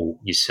that all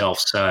yourself.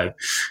 So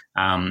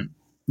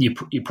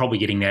you're probably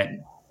getting that,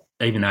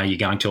 even though you're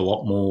going to a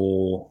lot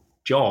more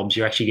jobs,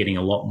 you're actually getting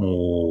a lot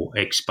more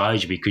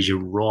exposure because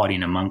you're right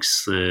in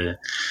amongst the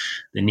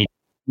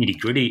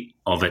nitty-gritty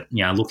of it,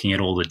 looking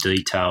at all the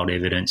detailed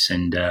evidence,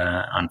 and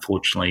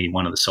unfortunately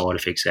one of the side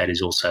effects of that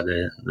is also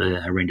the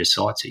horrendous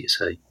sights that you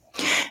see.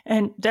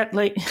 And that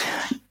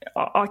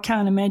I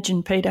can't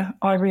imagine, Peter.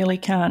 I really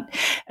can't.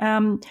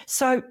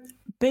 So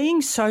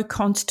being so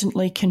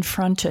constantly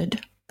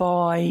confronted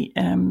by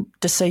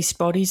deceased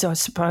bodies, I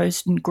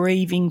suppose, and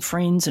grieving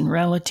friends and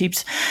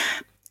relatives,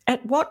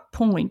 at what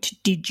point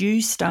did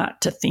you start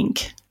to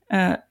think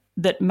that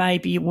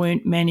maybe you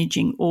weren't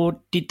managing, or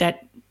did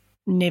that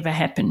never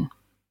happen?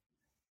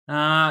 So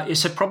I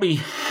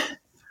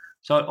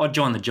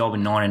joined the job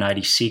in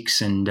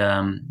 1986 and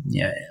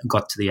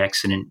got to the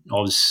accident.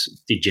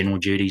 Did general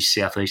duties,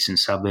 southeastern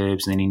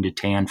suburbs, and then into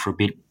town for a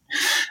bit,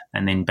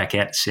 and then back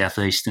out to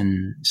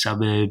southeastern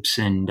suburbs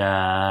and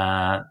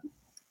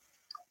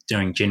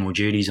doing general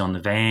duties on the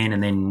van,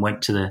 and then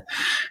went to the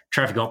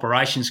traffic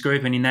operations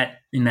group. And in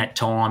that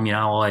time,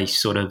 I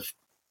sort of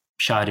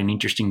showed an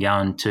interest in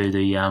going to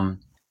the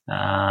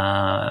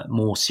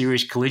more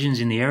serious collisions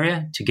in the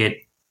area to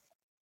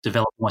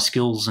develop my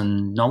skills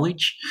and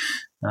knowledge.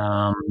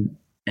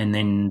 And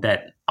then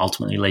that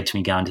ultimately led to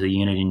me going to the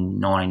unit in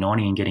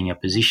 1990 and getting a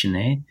position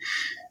there.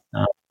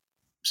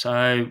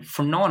 So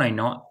from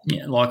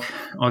 1990, like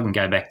I can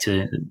go back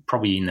to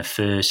probably in the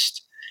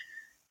first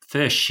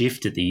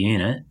shift at the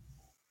unit.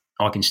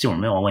 I can still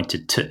remember I went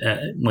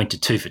to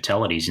two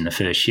fatalities in the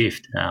first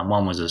shift.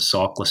 One was a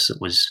cyclist that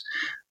was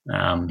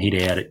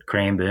hit out at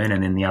Cranbourne,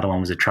 and then the other one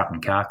was a truck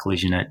and car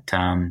collision at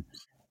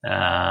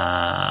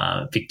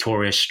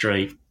Victoria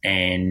Street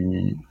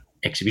and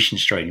Exhibition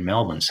Street in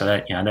Melbourne. So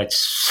that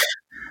that's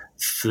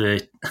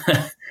 30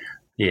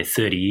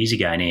 years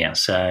ago now.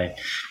 So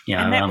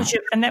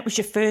and that was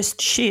your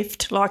first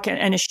shift,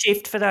 and a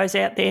shift for those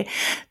out there.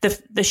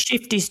 The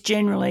shift is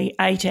generally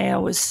 8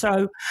 hours.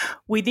 So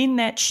within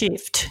that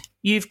shift,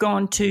 you've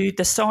gone to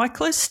the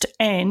cyclist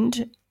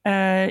and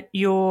the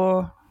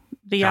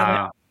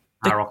other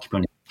car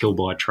occupant killed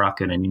by a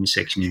truck at an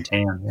intersection in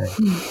town. Yeah.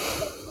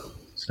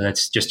 So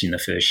that's just in the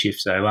first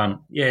shift. So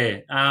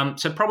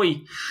so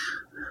probably.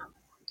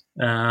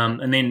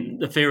 And then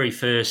the very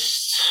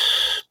first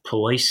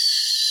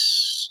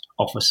police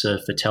officer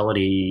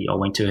fatality I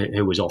went to,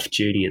 who was off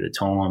duty at the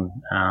time,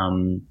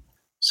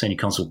 Senior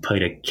Constable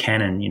Peter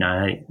Cannon,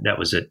 that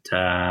was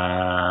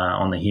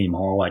on the Hume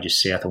Highway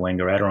just south of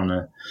Wangaratta on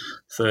the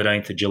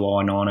 13th of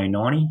July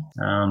 1990.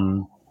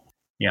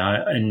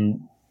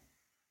 And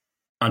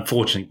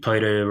unfortunately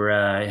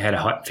Peter had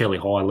a fairly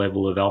high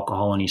level of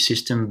alcohol in his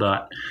system,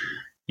 but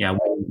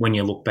when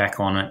you look back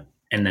on it,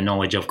 and the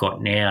knowledge I've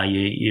got now,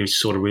 you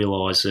sort of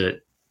realise that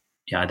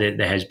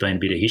there has been a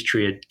bit of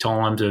history at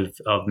times of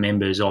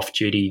members off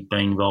duty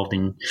being involved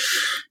in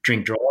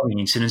drink driving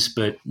incidents.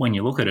 But when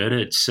you look at it,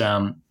 it's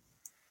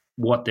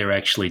what they're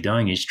actually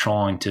doing is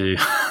trying to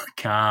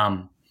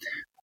calm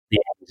the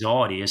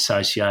anxiety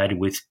associated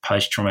with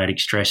post-traumatic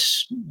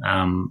stress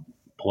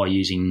by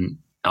using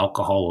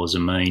alcohol as a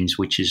means,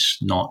 which is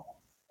not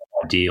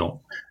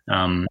ideal.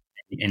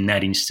 In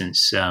that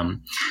instance,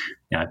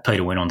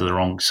 Peter went onto the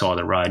wrong side of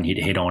the road and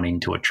hit head-on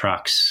into a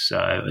truck.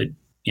 So,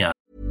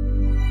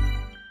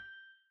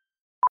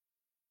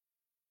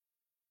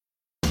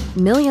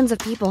 Millions of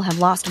people have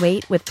lost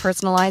weight with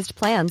personalized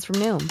plans from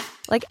Noom,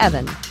 like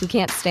Evan, who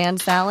can't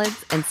stand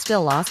salads and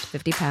still lost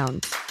 50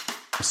 pounds.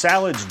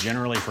 Salads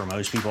generally for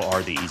most people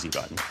are the easy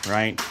button,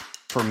 right?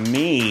 For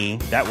me,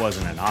 that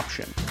wasn't an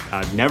option.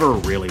 I never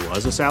really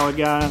was a salad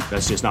guy.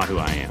 That's just not who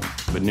I am.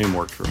 But Noom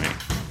worked for me.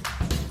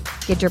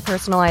 Get your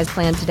personalized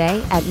plan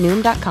today at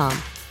Noom.com.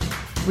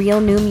 Real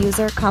Noom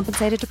user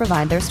compensated to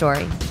provide their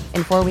story.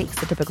 In 4 weeks,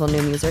 the typical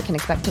Noom user can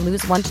expect to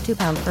lose 1 to 2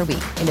 pounds per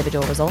week.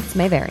 Individual results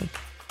may vary.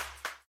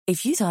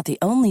 If you thought the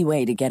only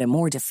way to get a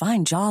more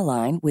defined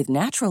jawline with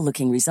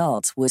natural-looking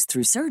results was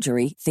through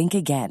surgery, think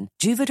again.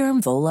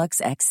 Juvederm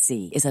Volux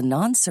XC is a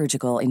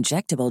non-surgical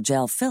injectable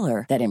gel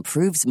filler that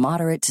improves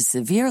moderate to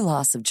severe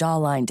loss of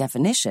jawline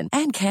definition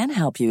and can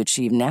help you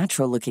achieve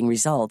natural-looking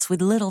results with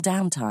little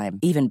downtime.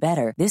 Even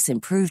better, this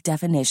improved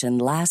definition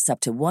lasts up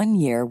to 1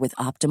 year with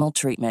optimal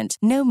treatment.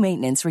 No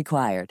maintenance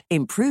required.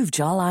 Improve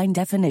jawline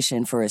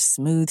definition for a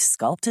smooth,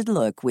 sculpted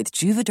look with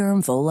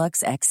Juvederm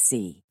Volux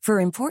XC. For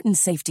important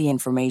safety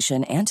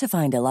information and to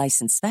find a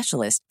licensed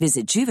specialist,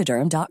 visit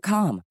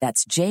Juvederm.com.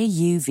 That's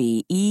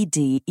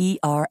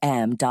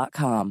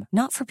JUVEDERM.com.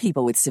 Not for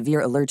people with severe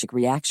allergic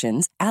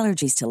reactions,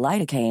 allergies to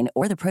lidocaine,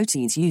 or the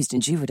proteins used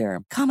in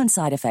Juvederm. Common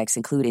side effects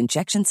include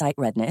injection site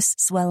redness,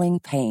 swelling,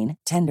 pain,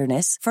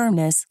 tenderness,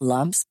 firmness,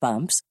 lumps,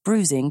 bumps,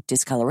 bruising,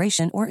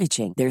 discoloration, or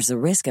itching. There's a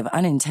risk of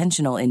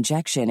unintentional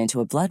injection into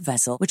a blood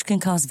vessel, which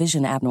can cause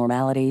vision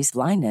abnormalities,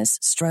 blindness,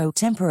 stroke,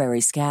 temporary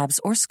scabs,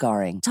 or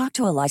scarring. Talk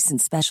to a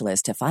licensed specialist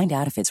to find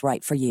out if it's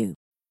right for you.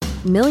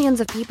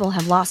 Millions of people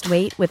have lost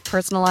weight with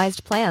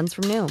personalized plans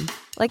from Noom,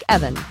 like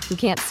Evan, who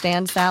can't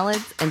stand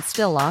salads and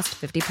still lost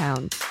 50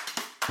 pounds.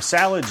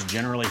 Salads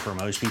generally for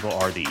most people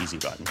are the easy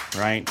button,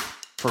 right?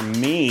 For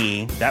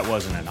me, that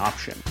wasn't an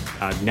option.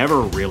 I never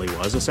really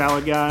was a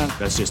salad guy.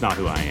 That's just not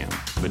who I am.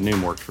 But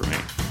Noom worked for me.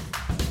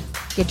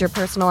 Get your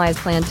personalized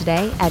plan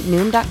today at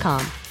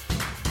Noom.com.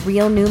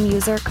 Real Noom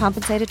user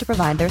compensated to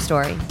provide their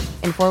story.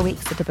 In 4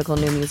 weeks, the typical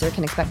Noom user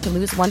can expect to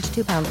lose 1 to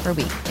 2 pounds per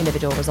week.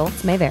 Individual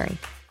results may vary.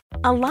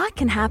 A lot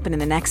can happen in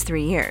the next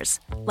 3 years.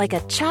 Like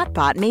a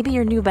chatbot may be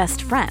your new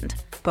best friend.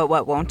 But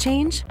what won't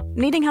change?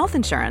 Needing health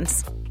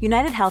insurance.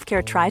 United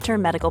Healthcare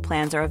Tri-Term Medical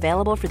Plans are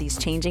available for these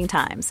changing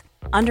times.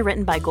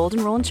 Underwritten by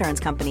Golden Rule Insurance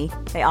Company,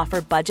 they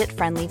offer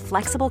budget-friendly,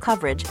 flexible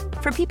coverage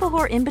for people who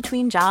are in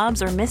between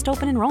jobs or missed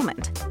open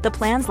enrollment. The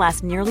plans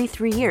last nearly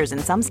 3 years in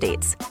some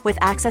states, with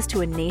access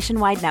to a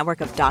nationwide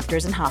network of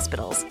doctors and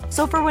hospitals.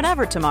 So for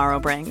whatever tomorrow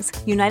brings,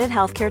 United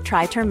Healthcare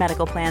Tri-Term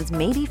Medical Plans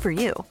may be for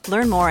you.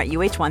 Learn more at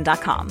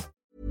uh1.com.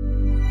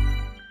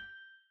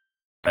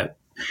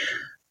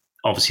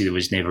 Obviously, there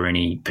was never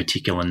any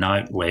particular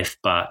note left,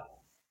 but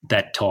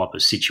that type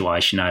of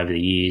situation over the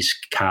years,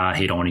 car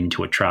head on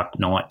into a truck,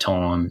 night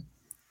time,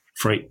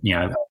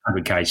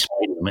 100k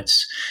speed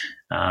limits,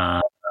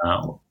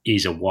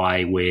 is a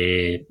way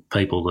where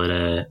people that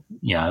are,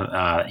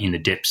 are in the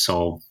depths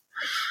of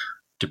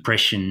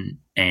depression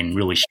and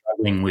really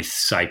struggling with,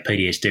 say,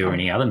 PTSD or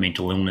any other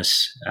mental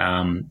illness,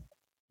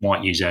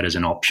 might use that as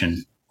an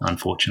option,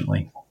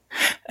 unfortunately.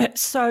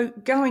 So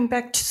going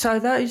back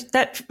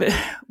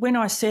to when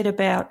I said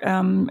about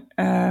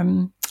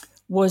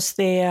was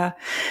there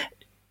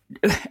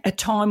a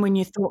time when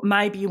you thought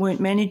maybe you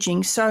weren't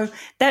managing? So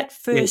that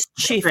first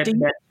shift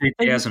in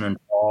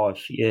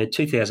 2005,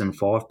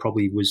 2005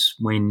 probably was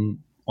when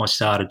I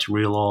started to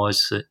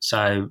realise that.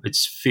 So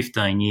it's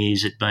 15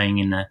 years at being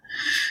in the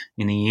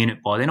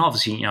unit. By then,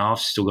 obviously, I've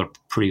still got a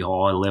pretty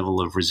high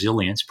level of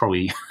resilience,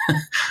 probably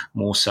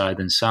more so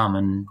than some.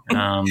 And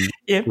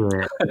it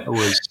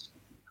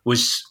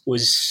was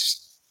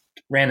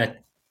around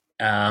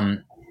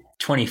the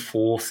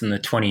 24th and the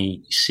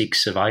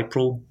 26th of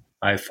April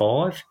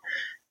 05,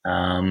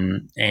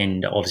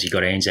 and obviously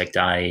got Anzac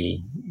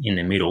Day in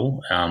the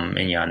middle, and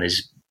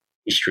there's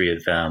history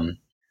of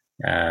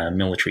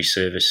military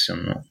service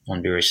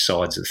on various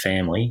sides of the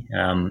family,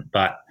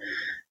 but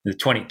the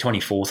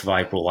 24th of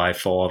April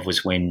 05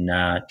 was when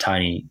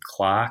Tony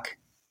Clark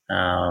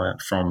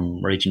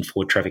from Region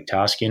 4 Traffic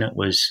Task Unit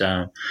was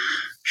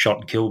shot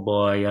and killed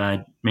by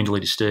a mentally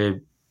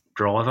disturbed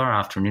driver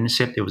after an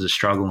intercept. There was a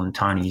struggle, and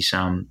Tony's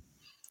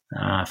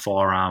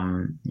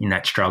firearm in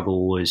that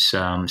struggle was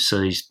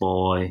seized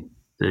by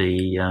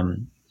the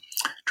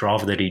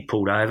driver that he'd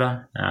pulled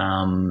over,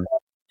 and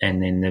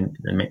then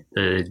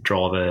the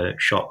driver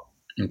shot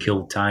and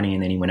killed Tony,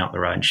 and then he went up the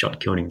road and shot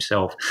and killed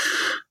himself.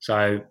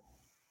 So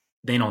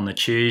then on the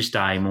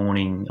Tuesday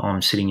morning,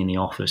 I'm sitting in the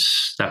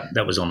office.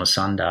 That was on a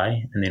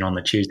Sunday, and then on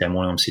the Tuesday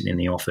morning, I'm sitting in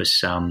the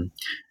office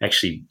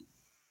actually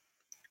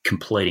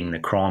completing the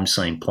crime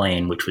scene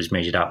plan, which was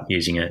measured up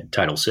using a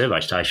total survey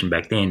station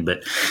back then,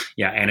 but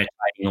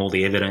annotating all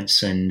the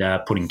evidence and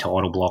putting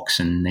title blocks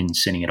and then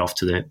sending it off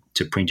to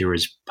printer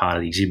as part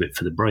of the exhibit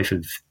for the brief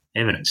of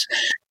evidence.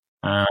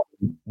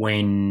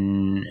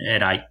 When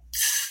at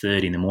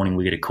 8:30 in the morning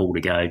we get a call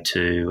to go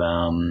to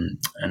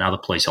another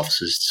police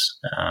officer's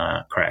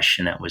crash,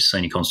 and that was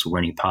Senior Constable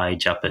Rennie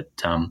Page up at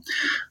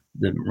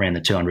around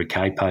the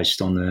 200k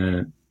post on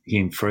the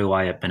Hume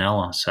Freeway at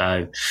Benalla.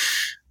 So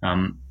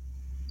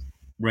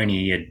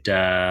Rennie had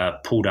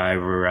pulled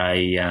over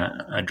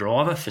a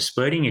driver for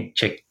speeding. He'd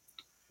checked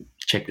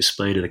the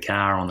speed of the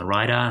car on the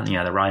radar. And,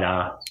 the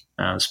radar,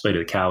 the speed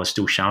of the car was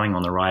still showing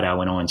on the radar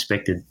when I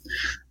inspected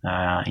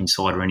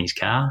inside Rennie's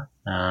car.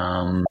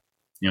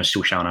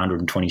 Still showing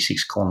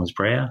 126 kilometres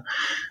per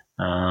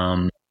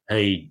hour.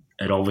 He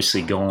had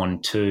obviously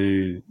gone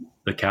to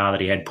the car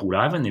that he had pulled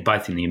over, and they're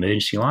both in the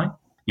emergency lane.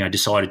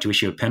 Decided to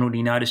issue a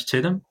penalty notice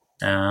to them,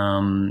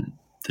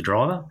 the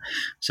driver.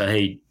 So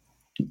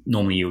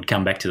normally you would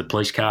come back to the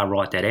police car,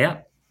 write that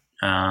out.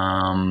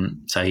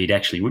 So he'd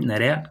actually written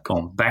that out,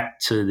 gone back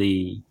to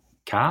the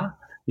car.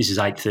 This is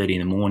 8:30 in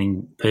the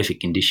morning,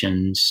 perfect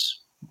conditions,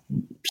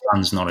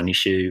 sun's not an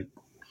issue,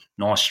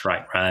 nice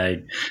straight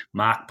road,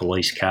 marked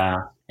police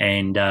car.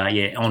 And,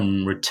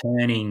 on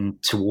returning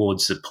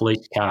towards the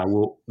police car,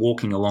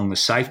 walking along the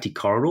safety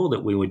corridor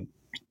that we would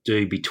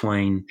do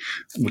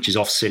which is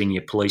offsetting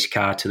your police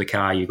car to the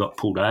car you got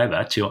pulled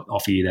over to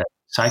offer you that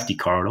safety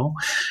corridor,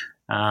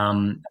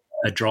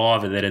 a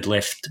driver that had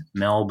left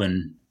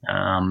Melbourne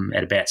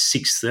at about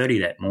 6:30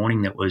 that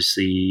morning, that was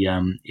the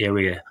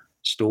area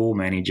store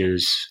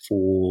managers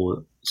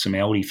for some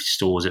Aldi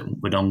stores at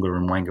Wodonga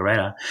and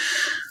Wangaratta,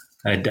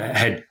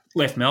 had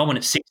left Melbourne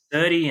at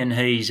 6:30, and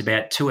he's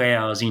about 2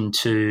 hours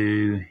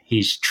into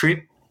his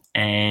trip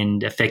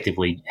and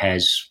effectively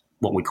has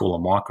what we call a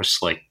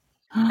microsleep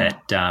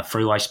at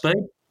freeway speed,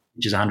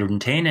 which is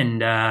 110,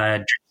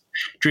 and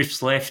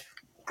drifts left,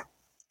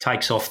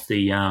 takes off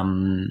the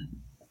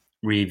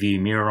rear view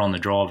mirror on the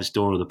driver's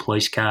door of the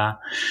police car,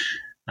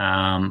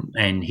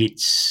 and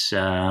hits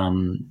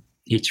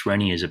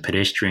Rennie as a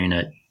pedestrian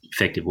at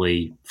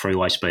effectively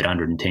freeway speed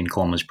 110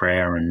 kilometres per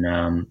hour, and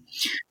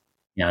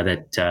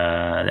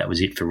that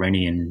was it for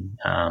Rennie, and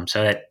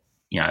so that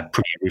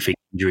pretty horrific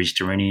injuries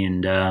to Rennie,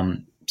 and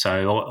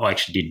so I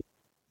actually did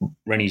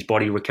Rennie's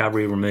body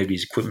recovery, removed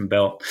his equipment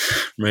belt,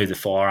 removed the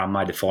firearm,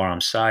 made the firearm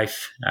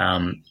safe,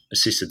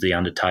 assisted the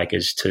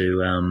undertakers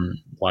to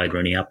load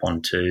Rennie up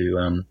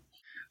onto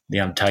the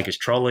undertaker's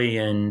trolley,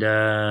 and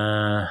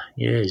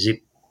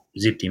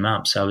zipped him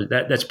up. So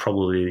that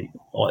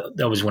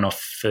was when I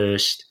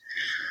first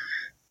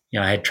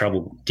had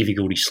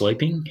difficulty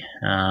sleeping,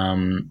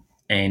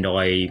 and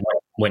I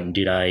went and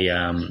did a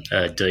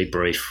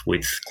debrief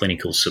with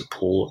clinical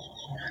support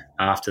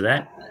after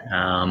that.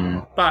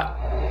 But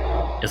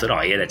I thought,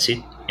 that's it.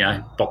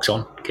 Box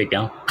on, keep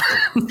going.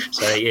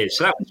 So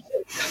that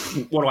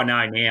was what I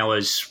know now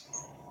is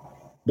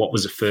what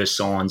was the first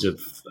signs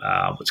of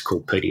what's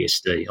called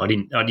PTSD. I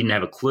didn't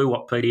have a clue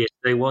what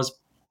PTSD was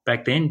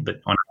back then,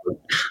 but I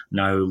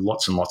know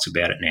lots and lots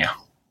about it now.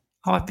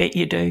 I bet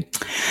you do.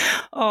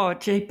 Oh,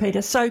 gee,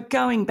 Peter. So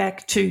going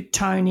back to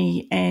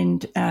Tony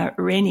and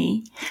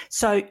Rennie,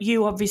 so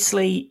you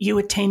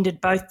attended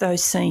both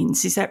those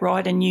scenes, is that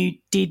right? And you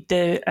did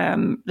the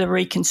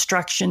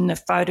reconstruction, the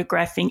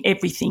photographing,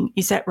 everything.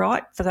 Is that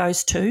right for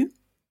those two?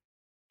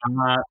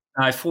 No,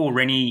 for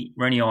Rennie,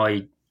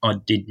 I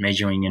did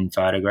measuring and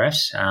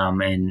photographs,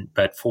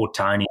 but for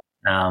Tony,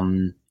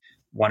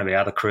 one of our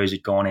other crews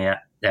had gone out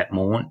that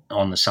morning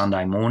on the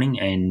Sunday morning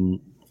and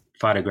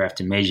photographed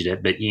and measured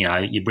it, but you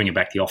bring it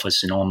back to the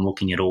office and I'm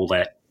looking at all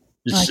that.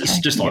 It's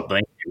just like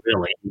being here,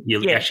 really.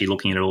 You're actually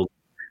looking at all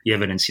the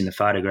evidence in the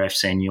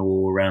photographs, and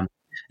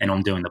and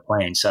I'm doing the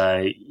plan.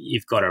 So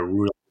you've got a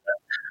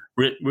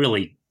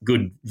really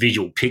good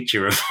visual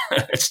picture of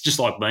it's just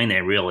like being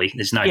there. Really,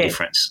 there's no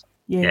difference.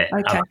 Yeah.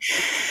 Okay.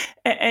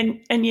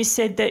 And you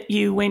said that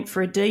you went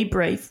for a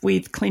debrief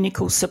with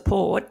clinical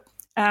support.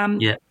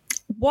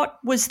 What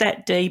was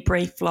that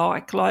debrief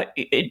like? Like,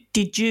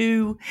 did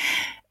you?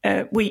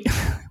 I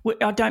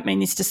don't mean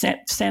this to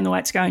sound the way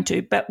it's going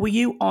to, but were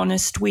you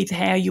honest with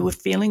how you were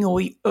feeling,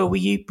 or were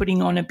you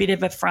putting on a bit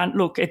of a front?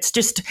 Look, it's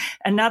just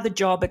another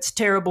job. It's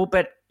terrible,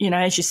 but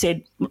as you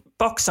said,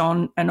 box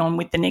on and on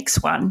with the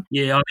next one.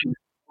 Yeah, I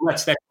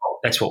think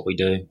that's what we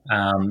do.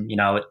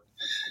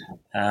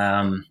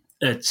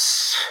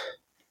 It's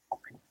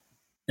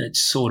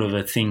sort of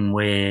a thing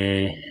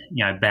where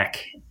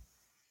back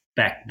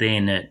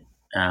then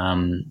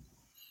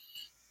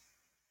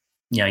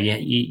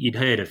you'd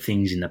heard of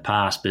things in the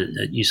past, but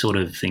you sort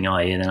of think,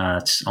 I'm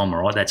all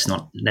right. That's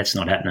not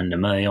happening to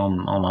me.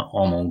 I'm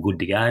all good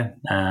to go,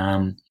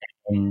 and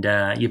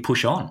you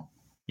push on.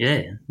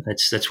 Yeah,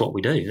 that's what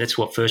we do. That's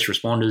what first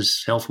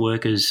responders, health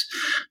workers,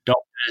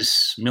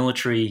 doctors,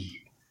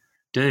 military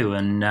do.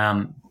 And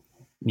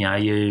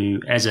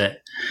you as a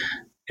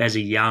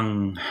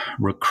young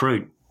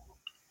recruit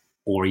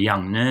or a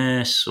young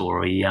nurse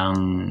or a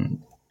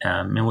young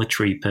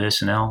military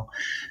personnel,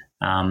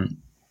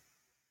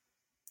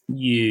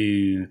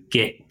 you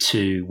get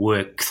to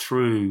work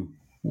through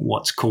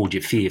what's called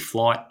your fear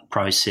flight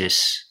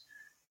process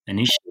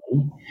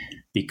initially,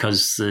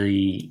 because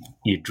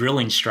your drill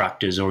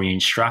instructors or your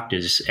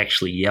instructors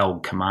actually yell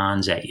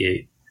commands at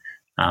you,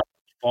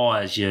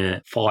 fires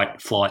your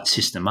fight-flight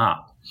system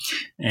up,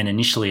 and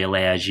initially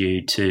allows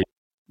you to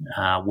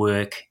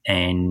work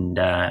and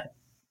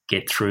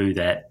get through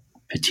that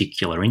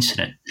particular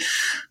incident.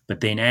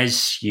 But then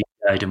as you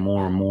go to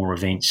more and more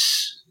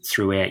events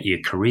throughout your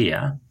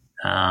career,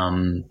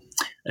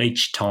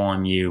 each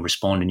time you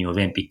respond to a new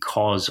event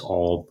because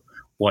of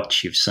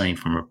what you've seen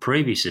from a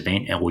previous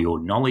event or your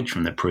knowledge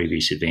from the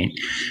previous event,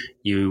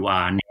 you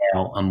are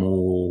now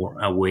more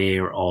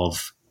aware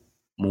of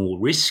more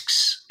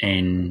risks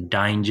and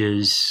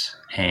dangers,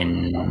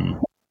 and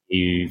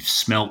you've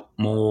smelt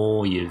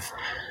more, you've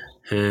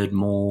heard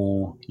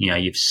more,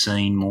 you've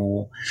seen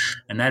more,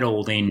 and that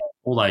all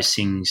those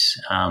things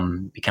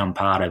become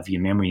part of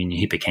your memory in your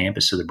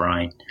hippocampus of the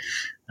brain.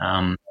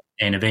 And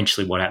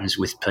eventually what happens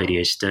with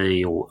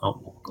PTSD or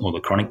the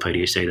chronic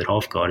PTSD that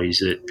I've got is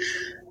that,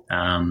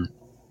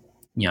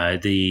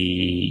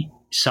 the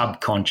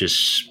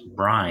subconscious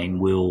brain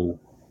will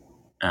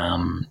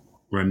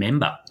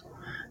remember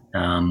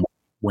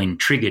when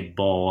triggered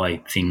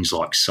by things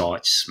like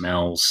sights,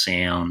 smells,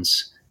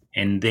 sounds,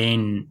 and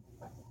then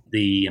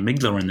the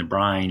amygdala in the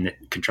brain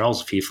that controls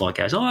the fear flight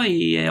goes, oh,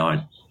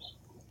 yeah,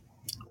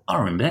 I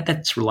remember that.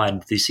 That's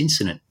related to this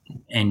incident.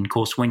 And, of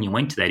course, when you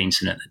went to that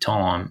incident at the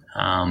time,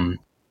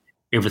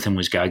 everything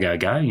was go, go,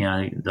 go. You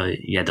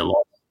had the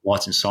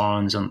lights and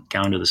sirens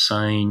going to the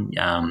scene.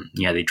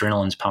 The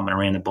adrenaline's pumping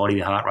around the body,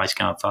 the heart rate's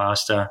going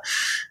faster.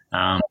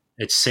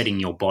 It's setting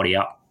your body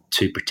up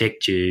to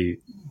protect you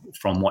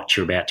from what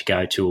you're about to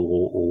go to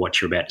or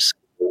what you're about to see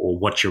or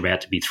what you're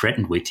about to be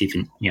threatened with, if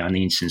in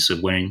the instance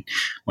of when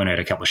I had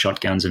a couple of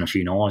shotguns and a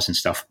few knives and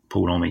stuff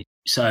pulled on me.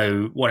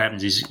 So what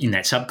happens is in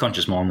that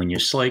subconscious mind when you're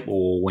asleep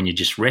or when you're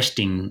just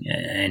resting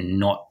and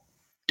not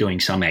doing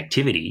some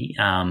activity,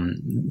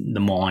 the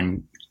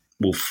mind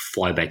will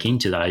flow back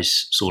into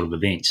those sort of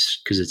events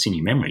because it's in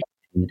your memory.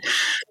 And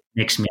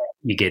next minute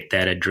you get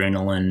that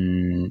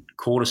adrenaline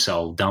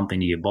cortisol dump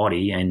into your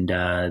body, and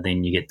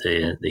then you get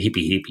the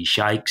hippie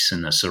shakes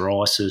and the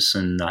psoriasis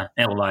and the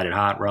elevated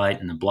heart rate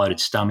and the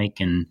bloated stomach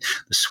and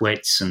the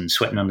sweats and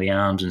sweating under the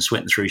arms and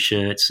sweating through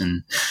shirts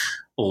and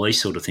all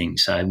these sort of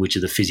things, which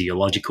are the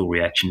physiological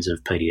reactions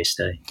of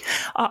PTSD.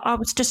 I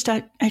was just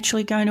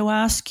actually going to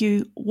ask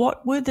you,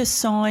 what were the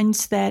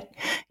signs that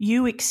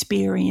you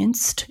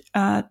experienced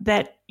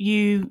that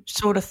you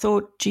sort of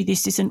thought, gee,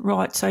 this isn't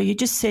right? So you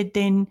just said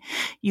then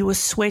you were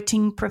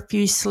sweating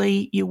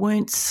profusely, you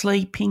weren't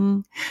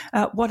sleeping.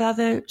 What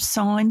other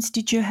signs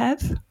did you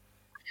have?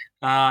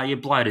 Your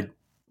bloated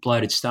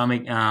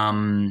stomach.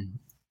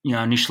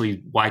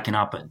 Initially waking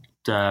up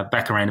at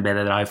back around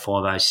about that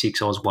 05,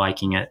 06, I was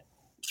waking at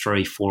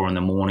 3, 4 in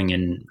the morning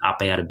and up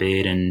out of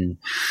bed, and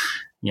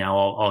I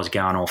was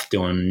going off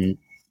doing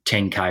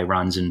 10K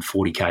runs and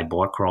 40K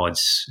bike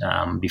rides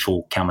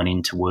before coming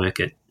into work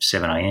at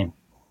 7 a.m.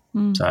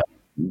 So,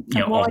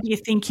 why do you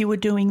think you were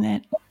doing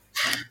that?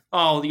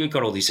 Oh, you've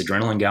got all this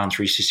adrenaline going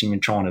through your system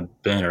and trying to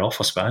burn it off,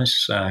 I suppose.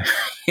 So,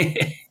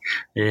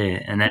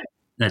 yeah, and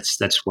that's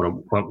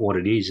what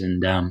it is,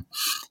 and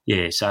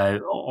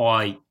so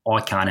I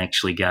can't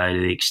actually go to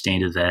the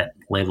extent of that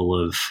level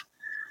of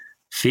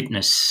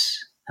fitness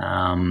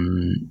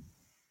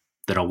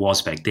that I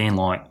was back then.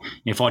 Like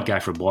if I'd go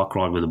for a bike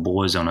ride with the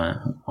boys on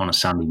a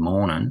Sunday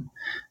morning,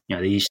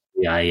 there used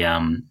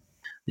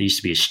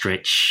to be a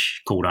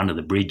stretch called Under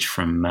the Bridge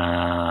from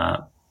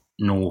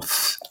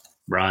North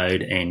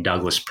Road and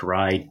Douglas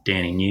Parade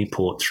down in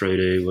Newport through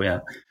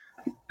to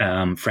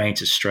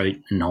Francis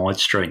Street and Hyde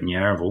Street in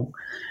Yarraville.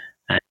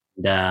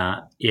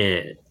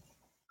 And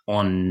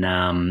on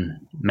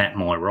Map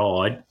My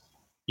Ride,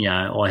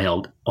 I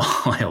held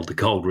the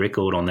gold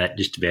record on that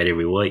just about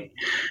every week.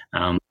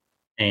 And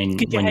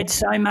because you had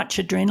so much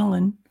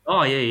adrenaline.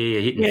 Oh yeah,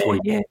 hitting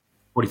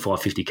 45,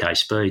 50k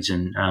speeds,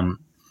 and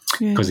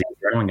because the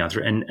adrenaline going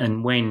through.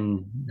 And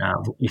when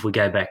if we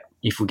go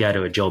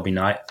to a job in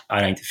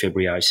 18th of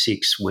February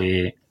 06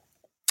 where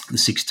the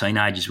 6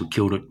 teenagers were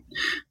killed at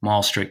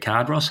Mile Street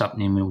Cardross up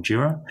near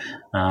Mildura,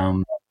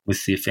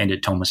 with the offender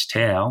Thomas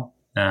Tao.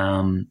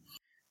 During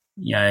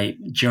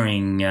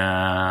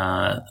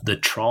the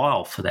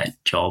trial for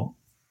that job,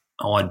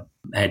 I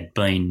had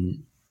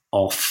been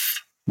off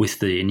with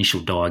the initial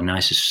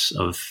diagnosis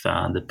of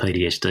the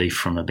PTSD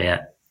from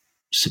about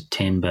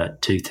September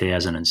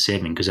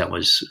 2007, because that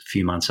was a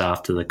few months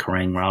after the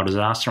Kerang rail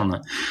disaster on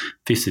the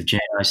 5th of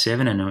January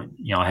 07, and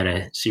I had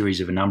a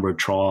series of a number of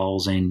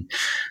trials, and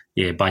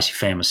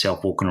basically found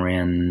myself walking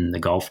around the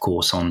golf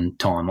course on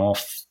time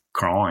off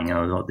crying.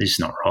 I thought, this is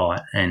not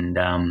right. And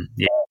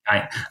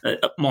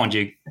mind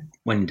you,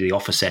 went into the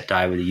office that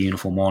day with a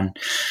uniform on.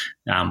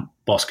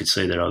 Boss could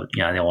see that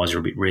the eyes were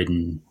a bit red,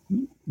 and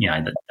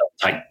that don't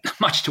take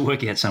much to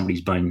work out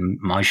somebody's been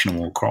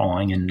emotional or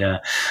crying. And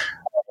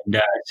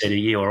said, "Are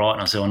you all right?"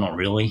 And I said, "Well, not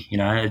really.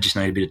 I just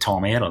need a bit of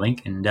time out, I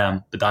think." And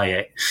but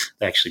they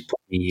actually put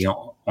me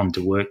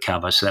onto work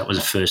cover, so that was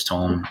the first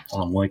time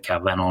on work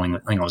cover, and I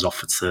think I was off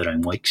for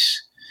 13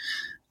 weeks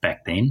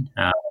back then.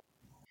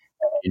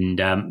 And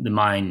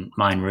the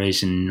main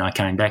reason I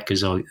came back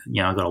because I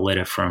got a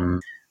letter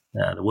from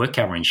the work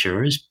cover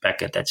insurers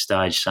back at that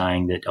stage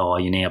saying that,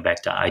 you're now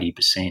back to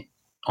 80%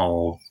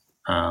 of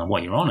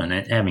what you're on,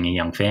 and having a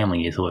young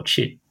family, you thought,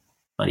 shit,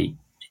 buddy,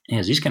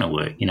 how's this going to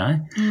work?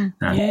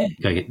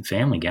 Go get the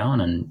family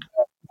going, and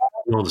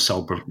you're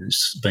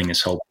being a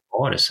sole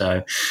provider.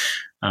 So,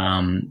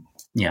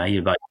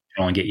 you both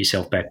try and get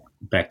yourself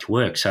back to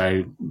work.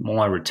 So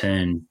my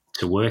return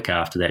to work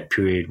after that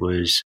period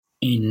was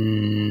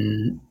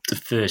in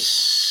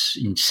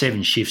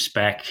 7 shifts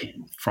back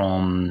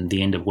from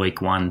the end of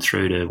week 1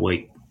 through to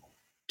week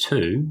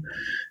 2,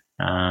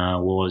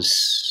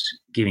 was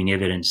giving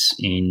evidence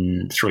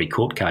in 3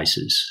 court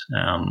cases.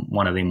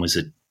 One of them was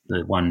the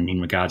one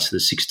in regards to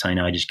the 16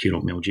 ages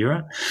Cudal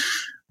Mildura,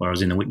 where I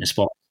was in the witness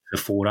box for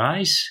 4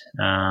 days.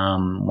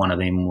 One of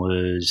them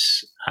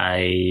was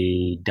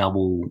a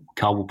double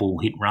culpable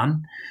hit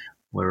run,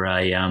 where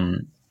a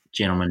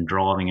gentleman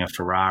driving a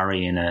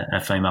Ferrari and a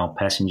female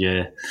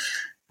passenger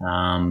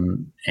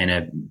and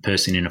a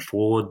person in a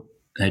Ford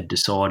had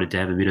decided to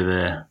have a bit of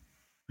a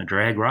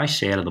drag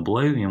race out of the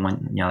blue, and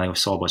when they were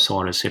side by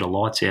side, a set of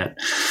lights out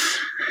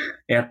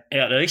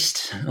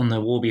east on the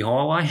Warby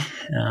Highway.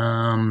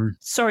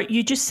 Sorry,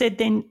 you just said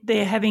then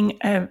they're having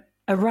a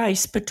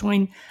race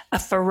between a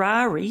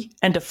Ferrari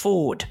and a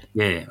Ford.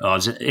 Yeah, it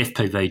was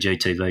FPV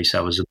GTV,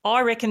 so it was.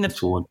 I reckon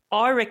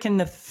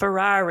the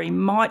Ferrari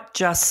might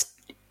just,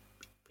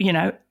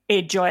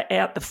 edge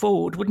out the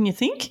Ford, wouldn't you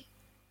think?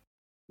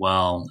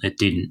 Well, it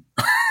didn't.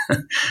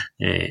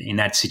 Yeah, in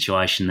that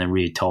situation, the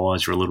rear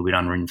tyres were a little bit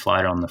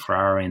underinflated on the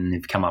Ferrari, and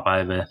they've come up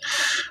over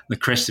the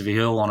crest of a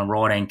hill on a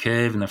right-hand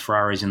curve, and the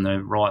Ferrari's in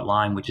the right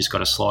lane, which has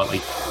got a slightly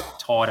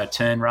tighter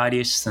turn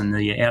radius than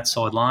the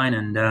outside lane,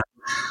 and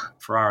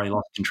Ferrari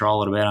lost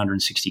control at about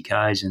 160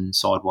 k's and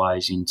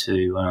sideways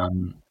into a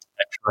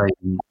tree,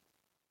 and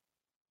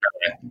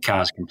the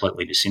car's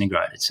completely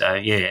disintegrated.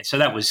 So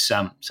that was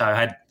so I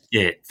had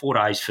 4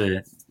 days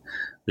for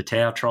the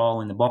Tau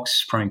trial in the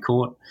box Supreme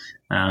Court.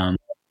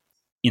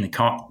 In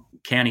the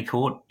county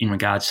court in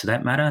regards to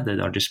that matter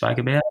that I just spoke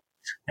about.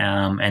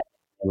 And there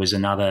was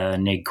another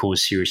neg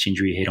caused serious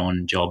injury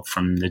head-on job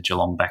from the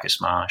Geelong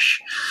Bacchus Marsh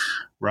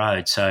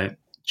Road. So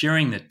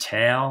during the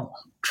Tau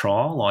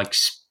trial, I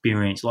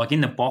experienced, like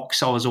in the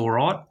box I was all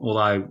right,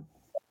 although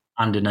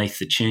underneath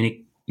the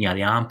tunic,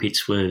 the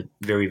armpits were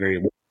very, very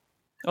wet.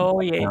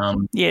 Oh, yeah.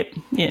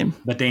 Yeah.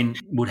 But then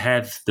would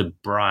have the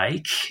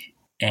brake,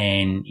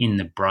 and in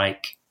the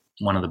brake,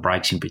 one of the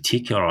brakes in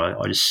particular,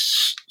 I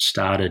just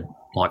started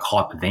like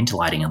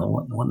hyperventilating. I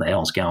thought, what the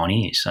hell's going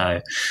here? So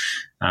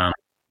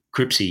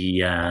Cripsy,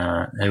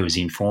 who was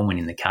the informant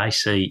in the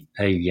case, he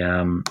made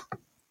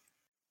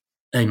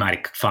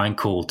a phone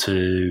call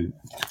to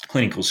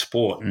clinical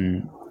support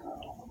and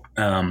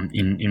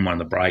in one of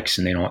the breaks,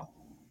 and then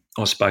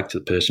I spoke to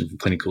the person from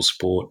clinical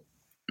support,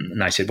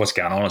 and they said, what's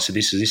going on? I said,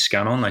 this is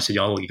going on. They said,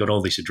 oh, you got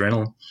all this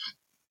adrenaline.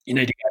 You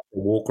need to go for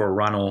a walk or a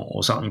run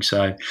or something.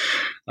 So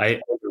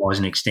I organised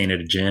an extended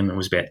adjournment. It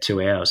was about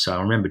 2 hours. So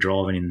I remember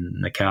driving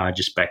in the car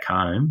just back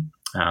home,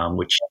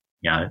 which,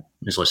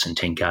 was less than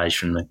 10 k's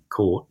from the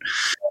court.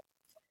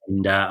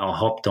 And I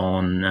hopped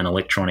on an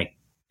electronic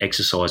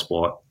exercise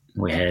bike.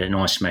 We had, and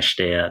I smashed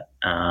out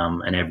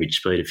an average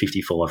speed of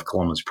 55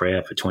 kilometres per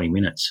hour for 20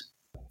 minutes.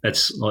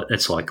 That's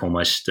like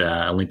almost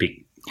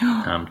Olympic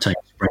team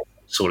sprint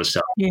sort of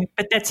stuff. Yeah,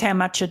 but that's how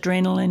much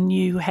adrenaline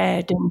you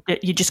had and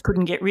that you just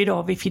couldn't get rid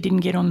of if you didn't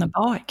get on the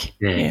bike.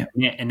 Yeah.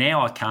 And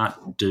now I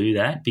can't do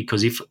that,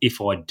 because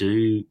if I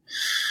do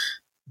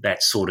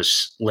that sort of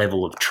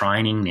level of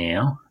training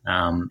now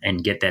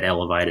and get that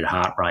elevated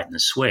heart rate and the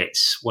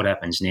sweats, what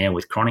happens now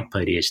with chronic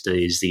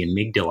PTSD is the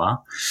amygdala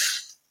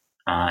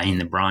in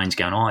the brain's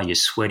going, oh, you're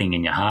sweating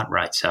and your heart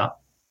rate's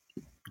up.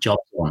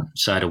 Job's on.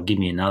 So it'll give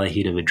me another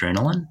hit of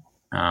adrenaline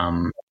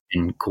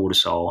and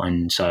cortisol,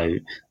 and so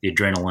the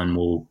adrenaline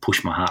will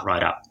push my heart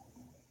rate up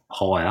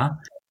higher.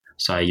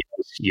 So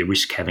you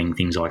risk having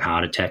things like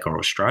heart attack or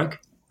a stroke,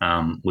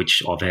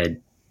 which I've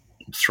had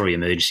 3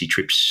 emergency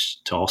trips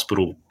to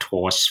hospital,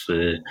 twice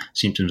for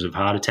symptoms of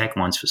heart attack,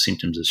 once for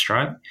symptoms of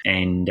stroke.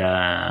 And,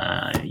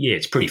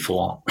 it's pretty full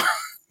on.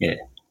 Yeah.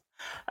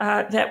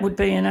 That would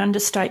be an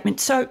understatement.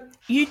 So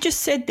you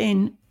just said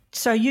then,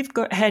 so you've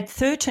had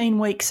 13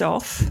 weeks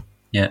off.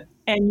 Yeah.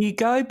 And you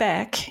go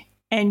back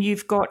and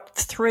you've got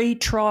 3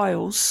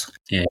 trials.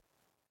 Yeah.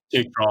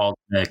 2 trials,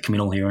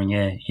 committal hearing,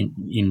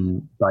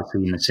 in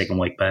basically in the second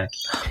week back.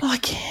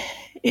 Like,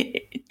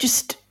 it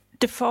just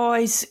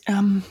defies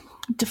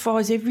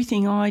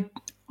everything. I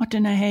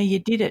don't know how you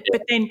did it.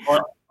 But then I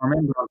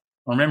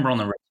remember on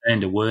the return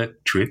to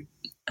work trip,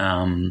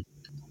 the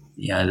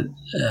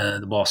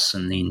boss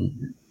and the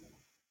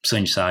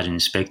senior sergeant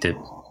inspector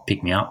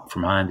picked me up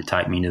from home to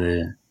take me to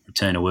the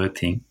return to work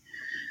thing.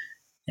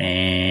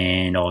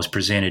 And I was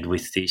presented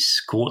with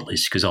this court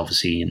list because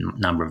obviously a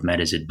number of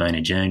matters had been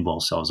adjourned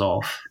whilst I was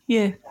off.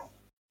 Yeah.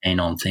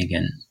 And I'm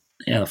thinking,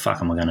 how the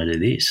fuck am I going to do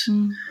this?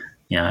 And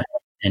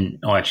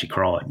I actually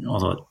cried. I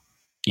thought,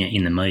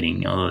 in the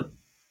meeting, I thought,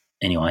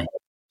 anyway.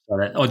 So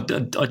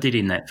that, I did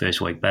in that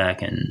first week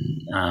back, and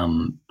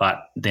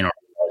but then I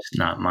realised,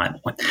 no, mate,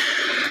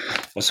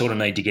 I sort of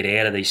need to get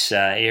out of this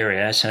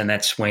area. And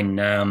that's when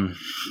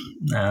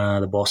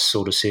the boss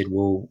sort of said,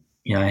 well,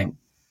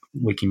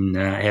 we can,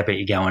 how about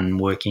you go and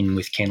work in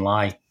with Ken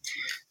Lay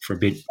for a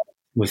bit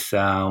with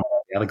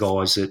the other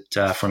guys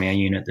that from our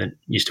unit that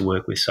used to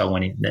work with. So I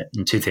went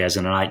in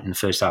 2008 and the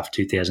first half of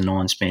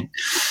 2009, spent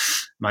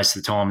most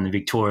of the time in the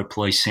Victoria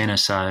Police Centre,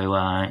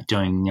 so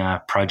doing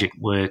project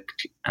work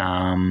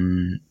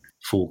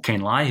for Ken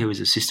Lay, who was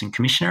Assistant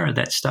Commissioner at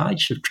that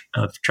stage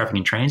of Traffic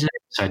and Transit,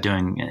 so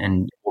doing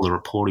and all the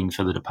reporting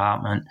for the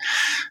department,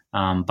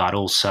 but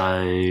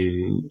also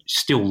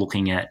still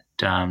looking at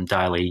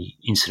daily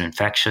incident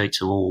fact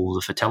sheets of all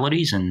the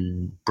fatalities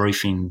and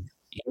briefing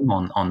him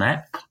on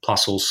that,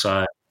 plus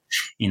also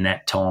in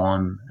that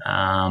time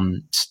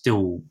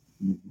still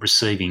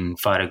receiving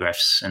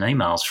photographs and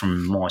emails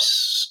from my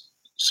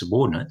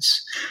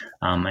subordinates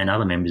and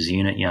other members of the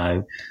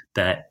unit,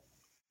 that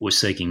were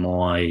seeking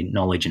my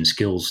knowledge and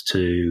skills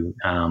to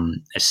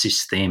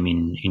assist them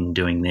in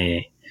doing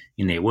their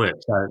work.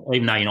 So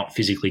even though you're not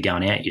physically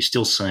going out, you're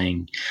still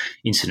seeing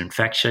incident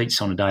fact sheets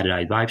on a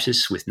day-to-day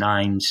basis with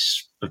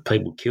names of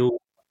people killed,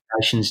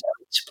 locations,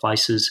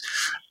 places.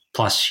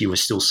 Plus, you were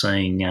still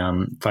seeing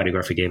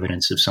photographic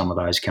evidence of some of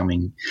those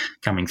coming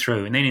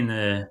through. And then in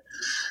the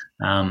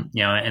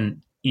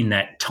and in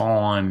that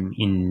time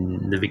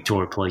in the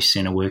Victoria Police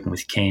Centre working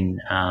with Ken,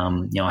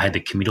 I had the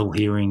committal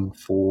hearing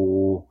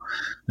for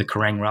the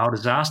Kerrang rail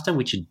disaster,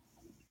 which had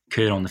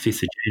occurred on the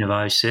 5th of June of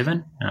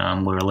 2007,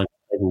 where 11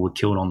 people were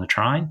killed on the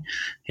train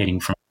heading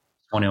from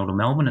Swanhill to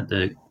Melbourne at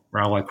the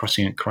railway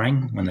crossing at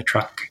Kerrang when the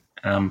truck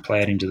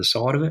ploughed into the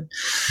side of it.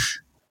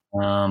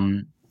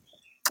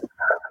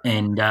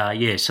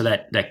 So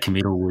that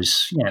committal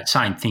was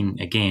same thing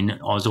again.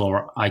 I was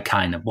all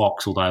okay in the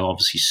box, although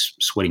obviously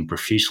sweating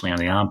profusely on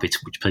the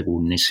armpits, which people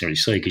wouldn't necessarily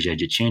see because you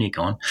had your tunic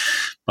on.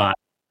 But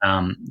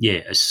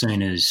as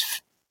soon as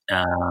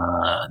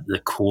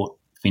the court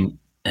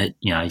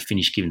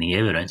finished giving the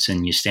evidence,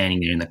 and you're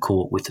standing there in the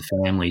court with the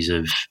families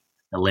of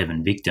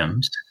 11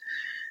 victims,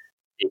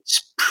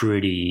 it's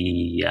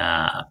pretty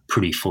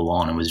full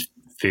on. It was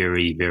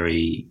very,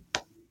 very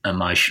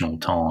emotional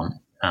time,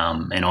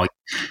 and I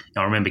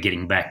remember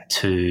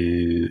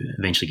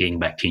eventually getting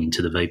back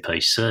into the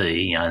VPC,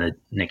 the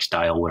next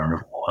day or wherever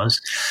it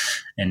was,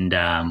 and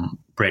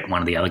Brett,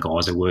 one of the other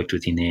guys I worked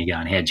with in there,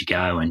 going, "How'd you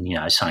go?" And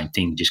same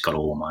thing, just got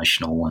all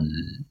emotional,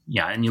 and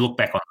and you look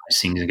back on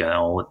those things and go,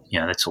 "Oh,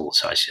 that's all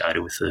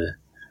associated with the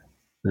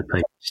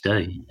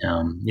PTSD."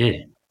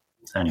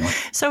 Anyway,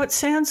 so it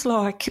sounds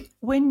like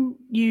when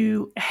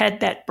you had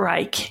that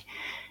break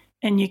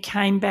and you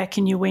came back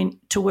and you went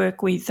to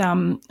work with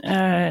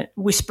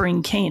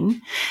Whispering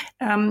Ken,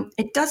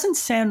 it doesn't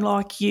sound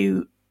like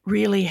you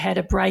really had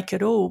a break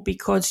at all,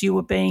 because you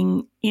were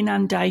being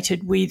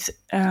inundated with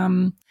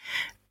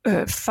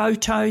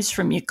photos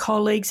from your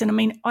colleagues. And, I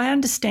mean, I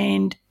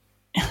understand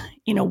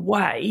in a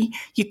way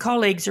your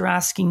colleagues are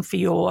asking for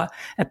your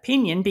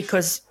opinion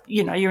because,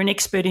 you're an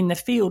expert in the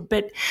field.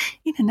 But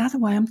in another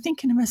way, I'm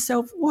thinking to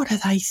myself, what are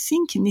they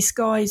thinking? This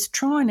guy is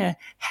trying to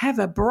have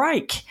a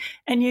break,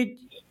 and you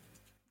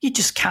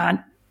just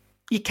can't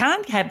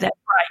have that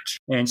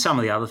break. And some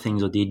of the other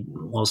things I did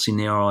whilst in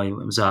there, I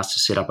was asked to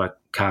set up a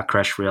car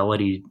crash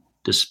reality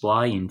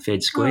display in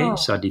Fed Square,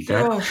 so I did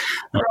that.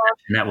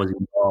 And that was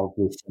involved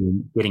with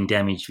getting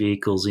damaged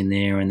vehicles in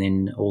there, and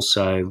then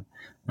also,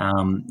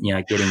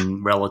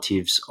 getting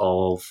relatives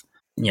of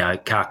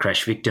car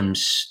crash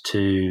victims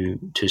to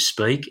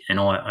speak. And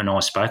I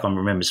spoke. I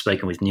remember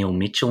speaking with Neil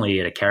Mitchell. He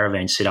had a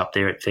caravan set up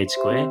there at Fed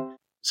Square.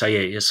 So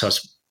so I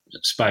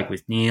spoke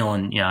with Neil,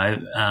 and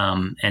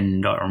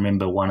and I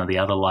remember one of the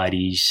other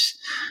ladies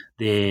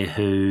there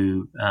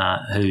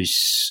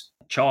whose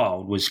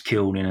child was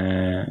killed in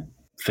a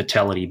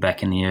fatality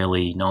back in the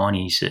early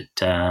 90s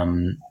at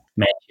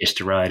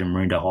Manchester Road and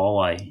Maroondah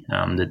Highway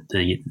that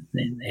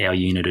our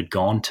unit had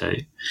gone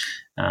to,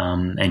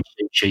 and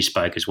she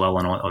spoke as well.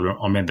 And I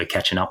remember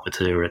catching up with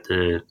her at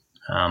the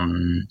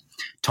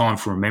Time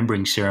for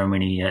Remembering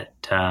ceremony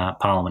at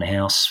Parliament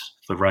House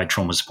for Road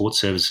Trauma Support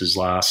Services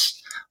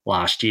last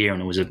year,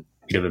 and it was a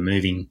bit of a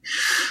moving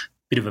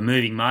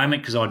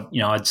moment because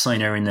I'd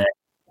seen her in the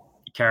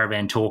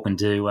caravan talking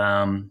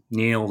to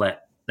Neil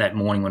that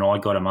morning when I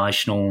got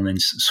emotional, and then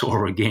saw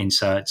her again.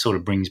 So it sort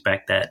of brings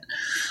back that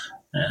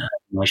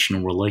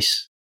emotional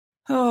release.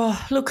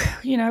 Oh, look,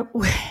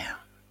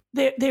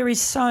 there is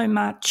so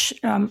much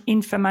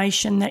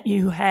information that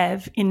you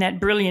have in that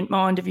brilliant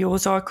mind of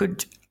yours. I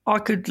could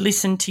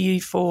listen to you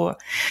for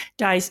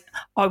days.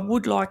 I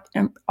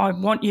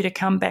want you to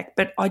come back,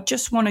 but I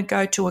just want to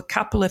go to a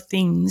couple of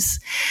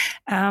things.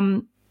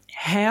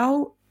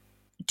 How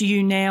do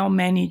you now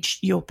manage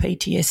your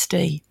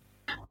PTSD?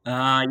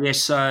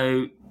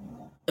 So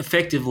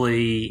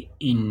effectively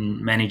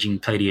in managing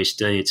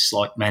PTSD, it's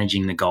like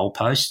managing the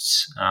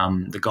goalposts.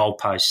 The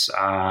goalposts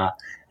are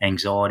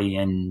anxiety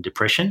and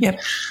depression. Yep.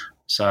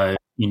 So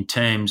in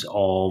terms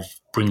of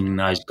bringing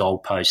those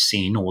goalposts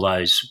in, or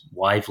those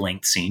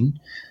wavelengths in,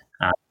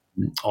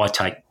 I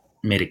take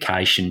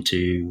medication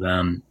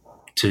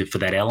for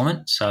that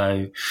element.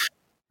 So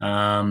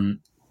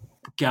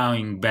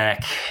going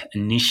back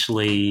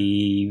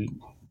initially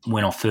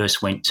when I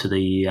first went to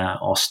the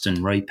Austin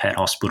Repat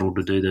Hospital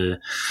to do the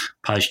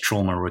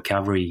post-trauma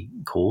recovery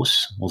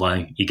course,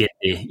 although you get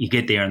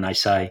there and they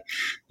say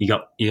you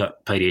got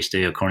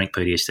PTSD or chronic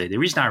PTSD.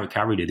 There is no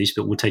recovery to this,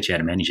 but we'll teach you how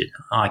to manage it.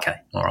 Okay,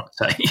 all right.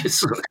 So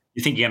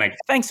you think you're going to...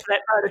 Thanks for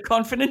that vote of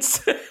confidence.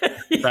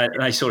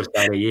 they sort of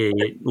say, yeah,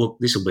 look,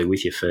 this will be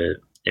with you for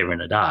ever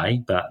and a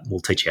day, but we'll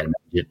teach you how to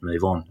manage it and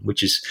move on,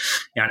 which is,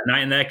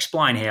 and they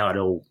explain how it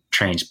all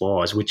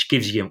transpires, which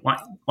gives you,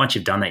 once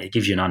you've done that, it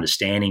gives you an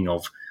understanding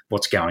of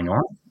what's going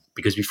on,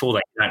 because before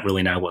that you don't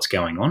really know what's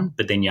going on,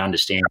 but then you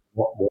understand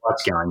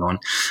what's going on.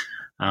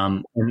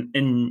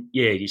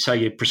 So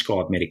you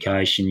prescribe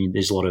medication.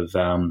 There's a lot of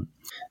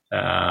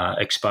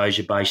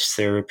exposure-based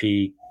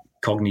therapy,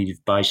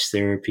 cognitive-based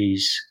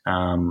therapies,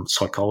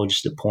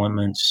 psychologist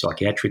appointments,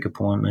 psychiatric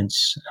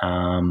appointments.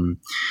 Then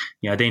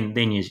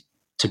you,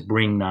 to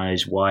bring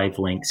those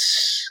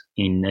wavelengths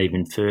in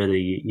even further,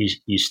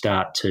 you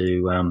start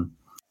to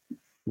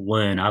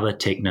learn other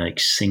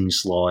techniques,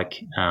 things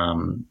like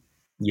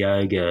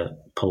yoga,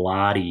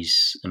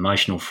 Pilates,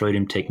 emotional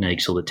freedom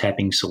techniques, or the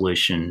tapping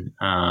solution,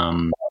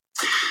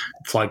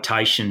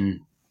 flotation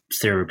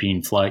therapy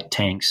in float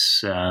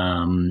tanks,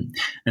 and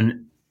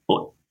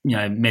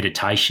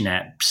meditation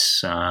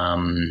apps,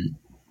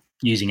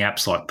 using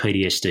apps like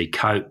PTSD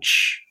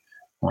Coach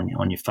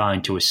on your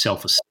phone to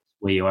self-assess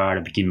where you are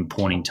at a given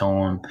point in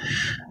time.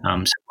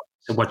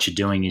 So what you're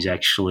doing is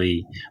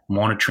actually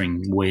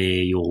monitoring where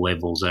your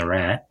levels are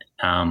at,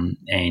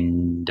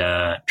 and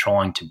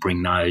trying to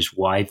bring those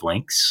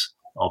wavelengths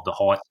of the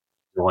height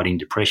in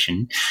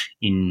depression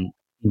in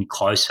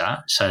closer,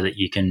 so that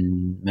you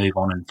can move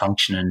on and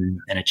function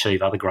and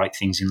achieve other great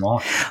things in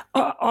life.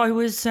 I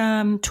was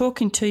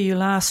talking to you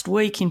last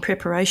week in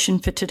preparation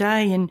for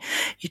today, and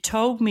you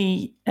told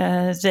me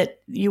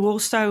that you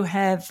also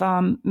have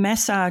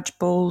massage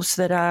balls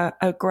that are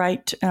a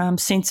great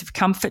sense of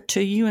comfort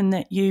to you, and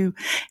that you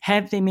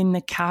have them in the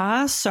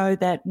car so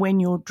that when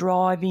you're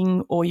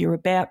driving or you're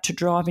about to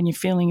drive and you're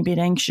feeling a bit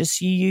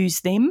anxious, you use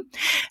them.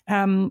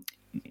 And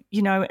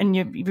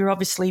you're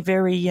obviously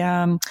very,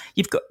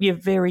 you're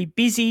very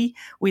busy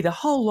with a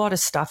whole lot of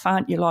stuff,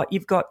 aren't you? Like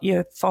you've got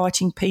your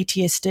Fighting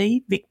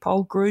PTSD, Vic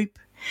Pol Group.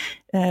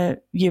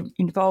 You're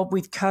involved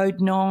with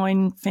Code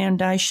 9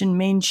 Foundation,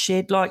 Men's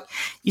Shed. Like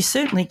you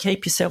certainly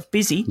keep yourself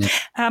busy.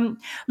 Yeah.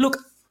 Look,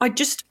 and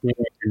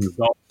the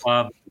golf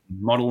club,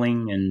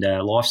 modelling, and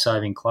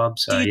life-saving club.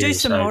 So do you do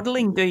some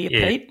modelling? Do you,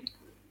 Pete?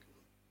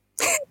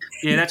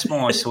 Yeah, that's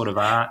my sort of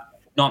art.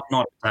 Well,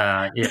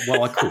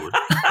 I could.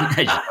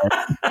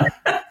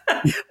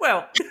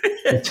 Well,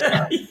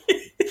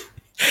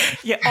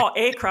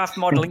 aircraft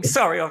modelling.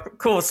 Sorry, of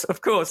course.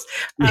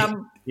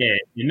 Your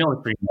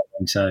military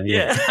modelling. So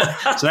yeah.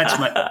 So that's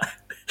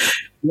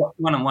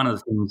one of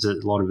the things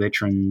that a lot of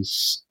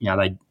veterans,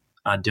 they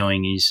are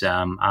doing is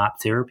art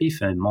therapy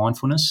for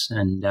mindfulness,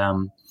 and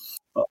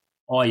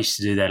I used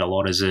to do that a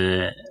lot as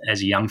a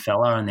young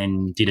fella, and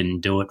then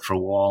didn't do it for a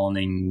while, and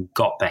then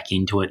got back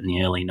into it in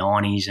the early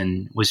 90s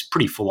and was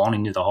pretty full on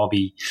into the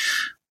hobby,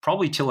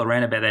 probably till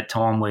around about that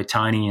time where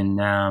Tony and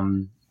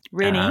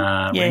Rennie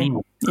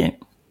yeah.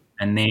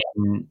 And then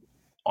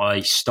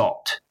I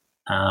stopped.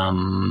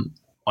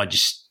 I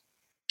just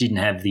didn't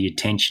have the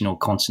attention or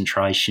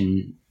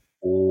concentration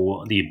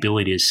or the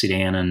ability to sit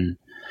down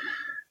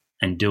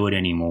and do it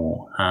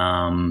anymore.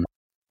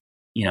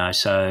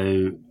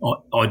 So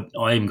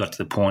I even got to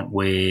the point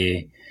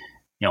where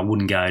I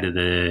wouldn't go to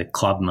the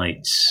club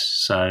meets.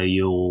 So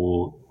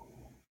you're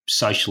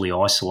socially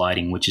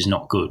isolating, which is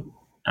not good.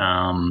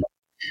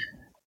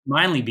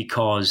 Mainly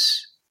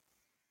because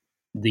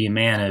the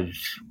amount of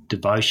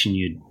devotion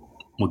you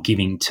were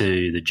giving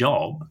to the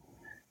job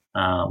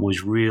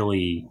was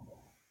really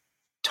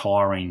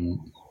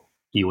tiring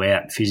you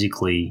out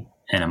physically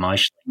and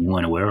emotionally. You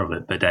weren't aware of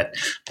it, but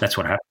that's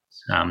what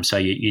happens. So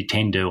you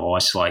tend to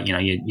isolate.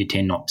 You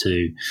tend not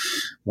to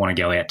want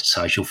to go out to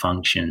social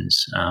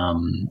functions.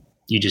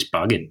 You just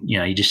bug it.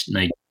 You just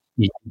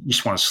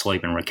want to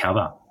sleep and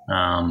recover.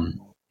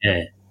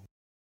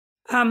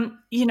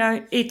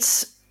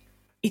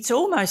 It's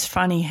almost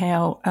funny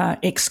how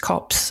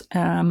ex-cops,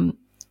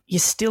 you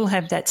still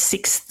have that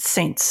sixth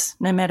sense,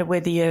 no matter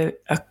whether you're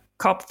a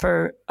cop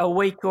for a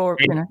week or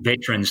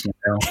veterans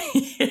now.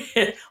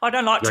 I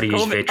don't like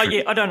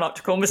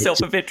to call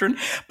myself a veteran,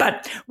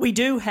 but we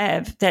do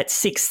have that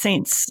sixth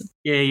sense.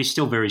 Yeah, you're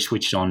still very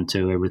switched on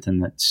to everything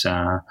that's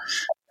around.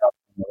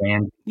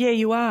 Yeah,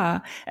 you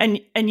are, and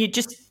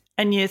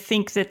you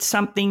think that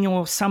something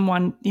or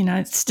someone,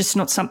 it's just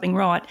not something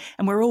right.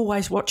 And we're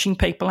always watching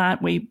people,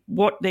 aren't we?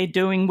 What they're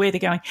doing, where they're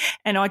going.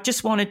 And I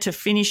just wanted to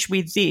finish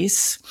with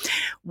this.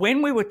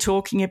 When we were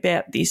talking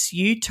about this,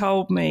 you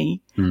told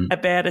me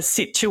about a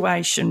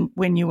situation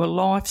when you were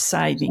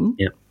life-saving.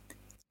 Yep.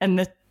 And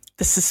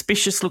the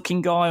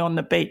suspicious-looking guy on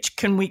the beach.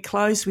 Can we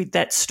close with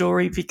that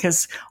story?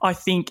 Because I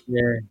think,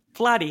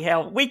 bloody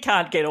hell, we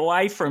can't get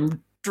away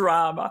from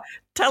drama.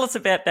 Tell us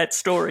about that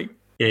story.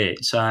 Yeah,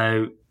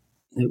 so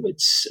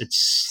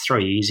it's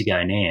 3 years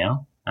ago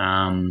now.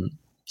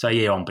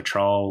 on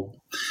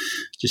patrol,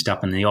 just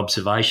up in the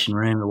observation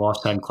room, the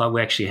Lifesaving Club.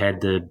 We actually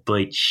had the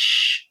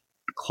beach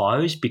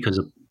closed because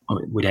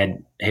we'd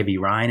had heavy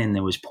rain and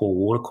there was poor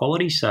water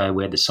quality. So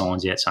we had the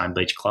signs out saying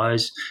beach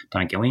closed,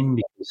 don't go in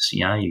because,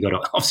 you know, you've got to,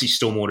 obviously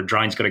stormwater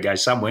drain's got to go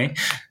somewhere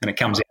and it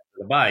comes out of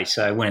the bay.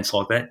 So when it's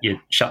like that, you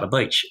shut the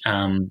beach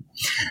and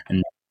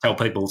tell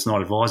people it's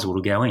not advisable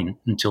to go in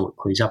until it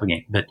clears up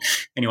again. But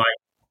anyway,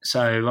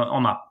 so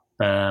I'm up.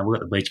 We got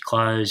the beach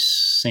closed,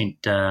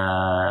 sent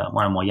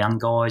one of my young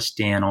guys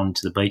down onto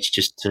the beach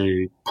just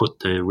to put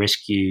the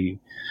rescue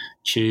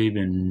tube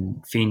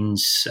and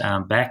fins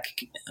back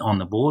on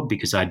the board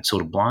because they'd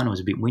sort of blown. It was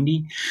a bit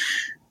windy.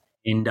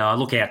 And I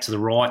look out to the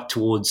right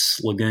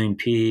towards Lagoon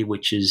Pier,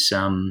 which is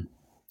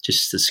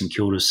just the St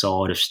Kilda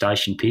side of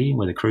Station Pier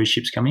where the cruise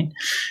ships come in.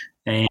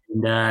 And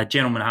a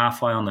gentleman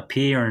halfway on the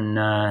pier,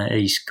 and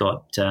he's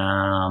got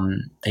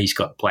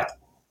black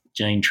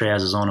jean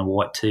trousers on, a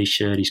white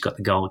T-shirt. He's got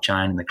the gold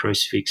chain and the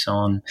crucifix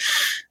on.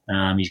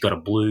 He's got a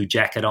blue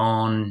jacket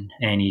on,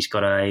 and he's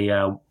got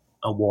a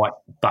white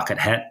bucket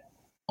hat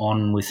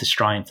on with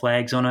Australian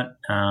flags on it.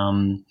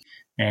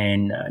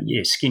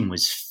 Skin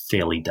was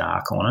fairly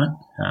dark on it.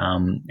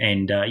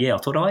 I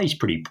thought, he's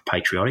pretty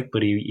patriotic,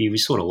 but he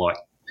was sort of like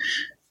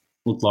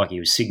looked like he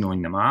was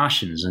signalling the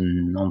Martians,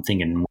 and I'm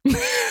thinking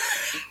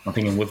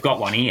we've got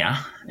one here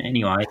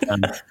anyway.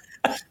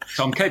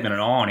 So I'm keeping an eye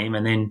on him,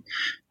 and then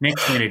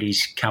next minute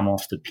he's come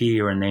off the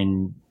pier and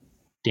then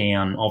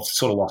down off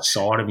sort of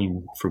offside of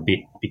him for a bit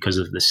because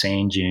of the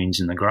sand dunes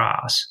and the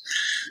grass,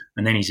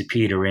 and then he's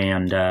appeared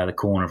around the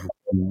corner of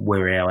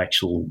where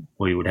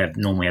we would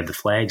normally have the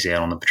flags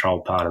out on the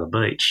patrol part of the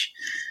beach,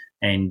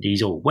 and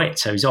he's all wet,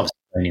 so he's obviously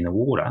been in the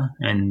water,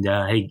 and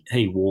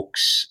he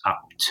walks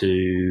up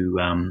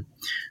to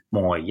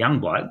my young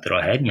bloke that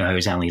I had, who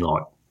was only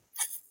like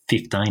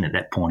 15 at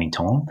that point in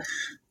time,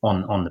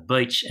 on the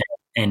beach,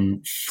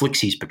 and flicks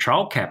his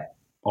patrol cap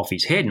off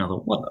his head, and I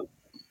thought,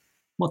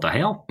 what the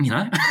hell,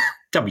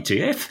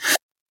 WTF?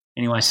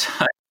 Anyway,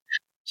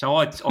 so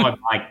I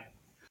make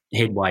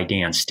headway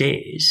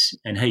downstairs,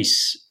 and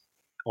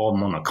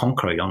I'm on the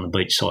concrete on the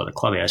beach side of the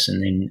clubhouse,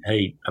 and then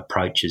he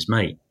approaches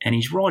me, and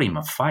he's right in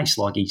my face,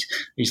 like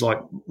he's like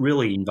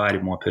really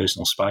invaded my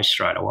personal space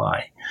straight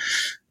away,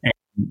 and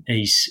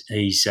he's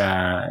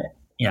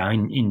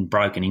in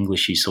broken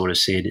English, he sort of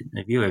said,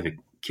 "Have you ever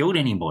killed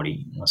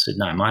anybody?" And I said,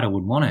 "No, mate, I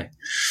wouldn't want to."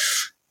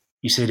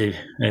 He said,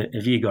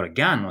 "Have you got a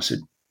gun?" I said,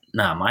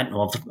 "No, mate,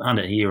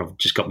 under here I've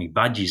just got my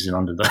budgies and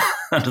under the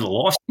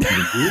license."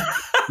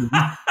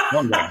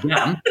 I've got a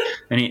gun.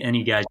 And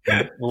he goes,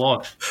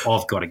 "Well,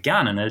 I've got a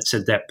gun." And it's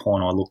at that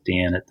point I looked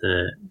down at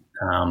the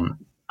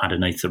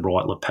underneath the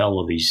right lapel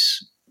of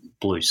his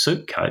blue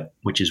suit coat,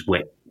 which is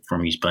wet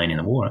from his being in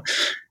the water,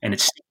 and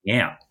it's sticking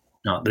out.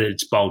 No,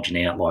 it's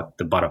bulging out like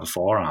the butt of a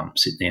firearm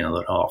sitting there.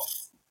 I thought,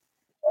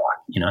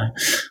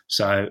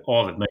 So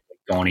I've immediately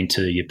gone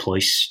into your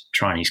police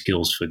training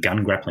skills for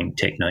gun grappling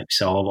techniques.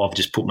 So I've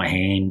just put my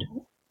hand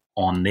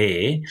on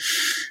there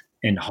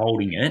and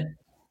holding it.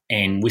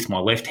 And with my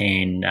left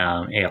hand,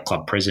 our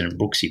club president,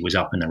 Brooksy, was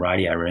up in the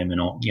radio room,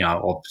 and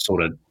I've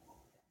sort of,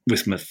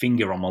 with my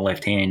finger on my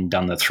left hand,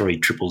 done the 3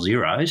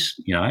 000s,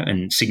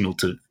 and signalled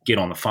to get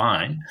on the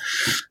phone.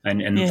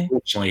 And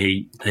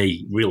unfortunately,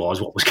 he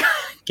realised what was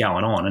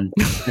going on. And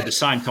at the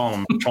same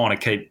time, I'm trying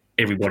to keep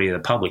everybody of the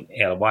public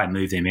out of the way,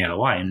 move them out of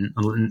the way.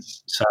 And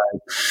so,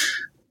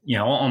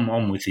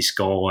 I'm with this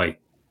guy,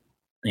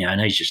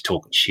 and he's just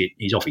talking shit.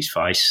 He's off his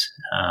face.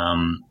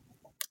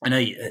 And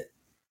he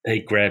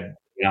grabbed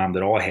the arm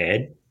that I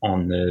had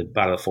on the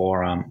butt of the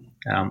firearm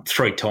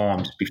 3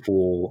 times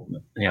before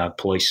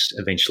police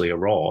eventually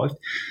arrived,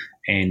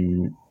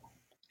 and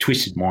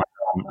twisted my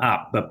arm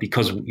up. But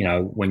because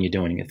when you're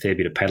doing a fair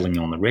bit of paddling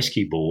on the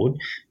rescue board,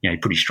 you're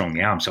pretty strong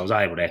the arm, so I was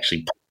able to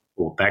actually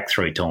pull it back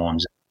 3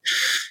 times.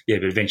 Yeah,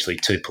 but eventually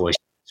 2 police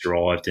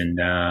arrived and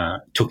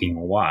took him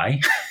away.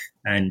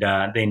 And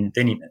then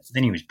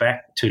he was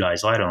back 2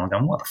 days later, and I'm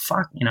going, what the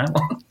fuck,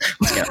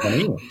 what's going on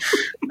here?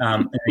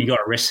 And he got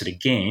arrested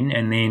again,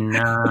 and then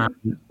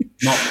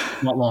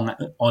not long,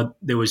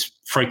 there was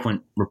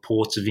frequent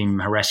reports of him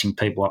harassing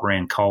people up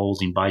around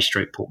Coles in Bay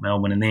Street, Port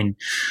Melbourne, and then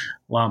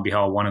lo and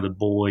behold, one of the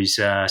boys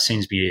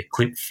sends me a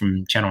clip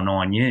from Channel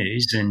 9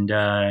 News, and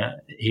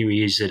here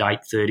he is at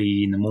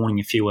 8:30 in the morning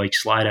a few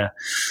weeks later,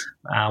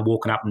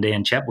 walking up and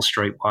down Chapel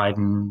Street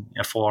waving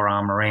a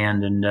firearm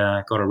around, and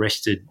got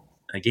arrested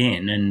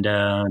again, and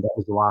that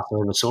was the last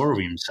I ever saw of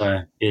him. So,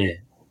 yeah,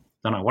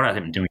 don't know what I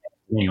happened to him.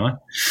 Anyway,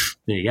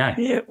 there you go.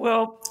 Yeah,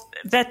 well,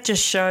 that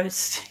just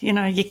shows, you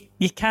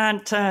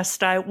can't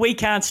we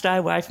can't stay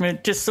away from it.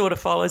 It just sort of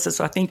follows us,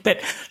 I think.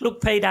 But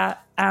look, Peter,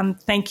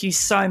 thank you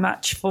so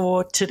much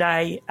for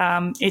today.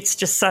 It's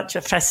just such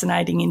a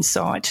fascinating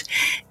insight,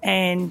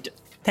 and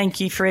thank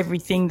you for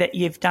everything that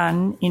you've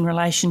done in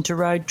relation to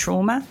road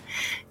trauma,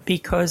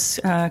 because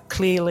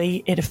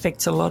clearly it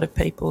affects a lot of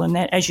people, and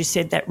that, as you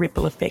said, that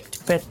ripple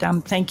effect. But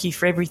thank you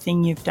for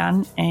everything you've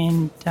done,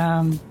 and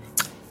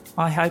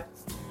I hope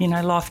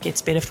life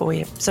gets better for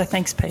you. So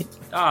thanks, Pete.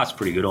 It's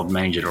pretty good. I've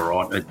managed it all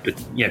right.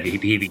 But yeah,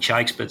 heavy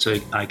shakes, but it's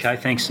okay.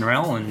 Thanks,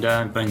 Narelle,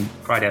 and been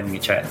great having a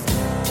chat.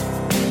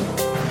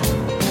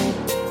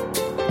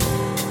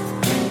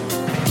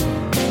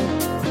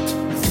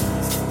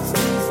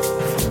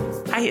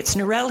 Hey, it's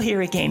Narelle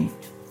here again.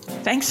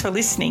 Thanks for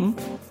listening,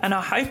 and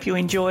I hope you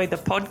enjoy the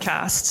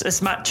podcasts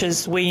as much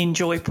as we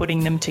enjoy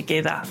putting them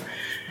together.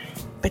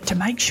 But to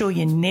make sure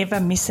you never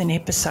miss an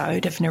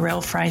episode of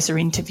Narelle Fraser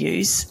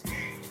Interviews,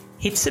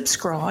 hit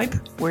subscribe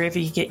wherever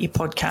you get your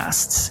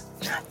podcasts.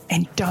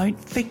 And don't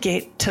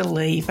forget to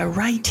leave a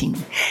rating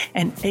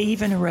and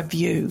even a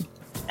review.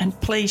 And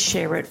please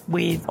share it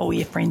with all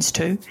your friends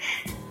too.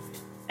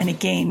 And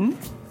again,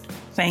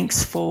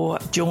 thanks for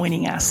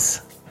joining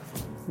us.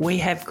 We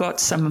have got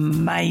some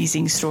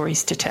amazing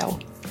stories to tell.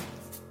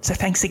 So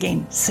thanks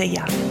again. See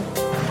ya.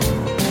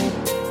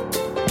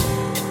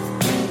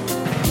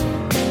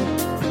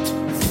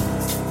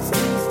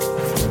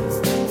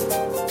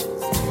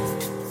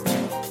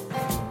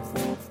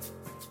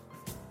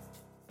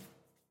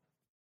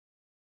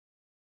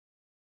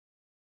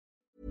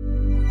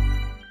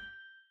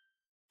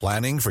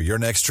 Planning for your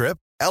next trip?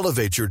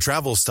 Elevate your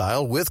travel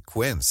style with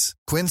Quince.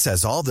 Quince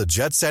has all the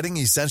jet-setting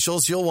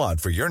essentials you'll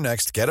want for your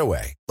next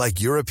getaway,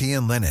 like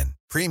European linen,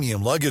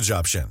 premium luggage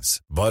options,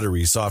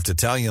 buttery soft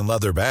Italian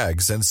leather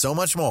bags, and so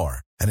much more.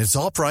 And it's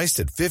all priced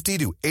at 50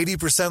 to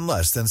 80%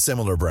 less than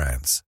similar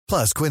brands.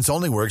 Plus, Quince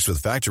only works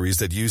with factories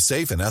that use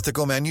safe and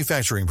ethical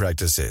manufacturing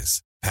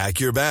practices.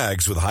 Pack your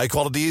bags with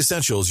high-quality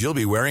essentials you'll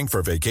be wearing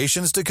for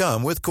vacations to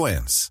come with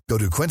Quince. Go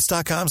to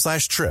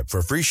quince.com/trip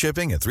for free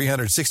shipping and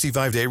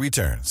 365-day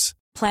returns.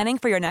 Planning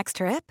for your next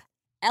trip?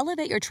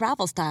 Elevate your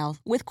travel style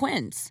with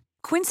Quince.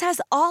 Quince has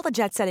all the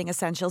jet-setting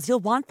essentials you'll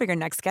want for your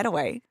next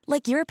getaway,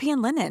 like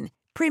European linen,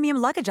 premium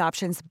luggage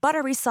options,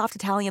 buttery soft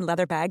Italian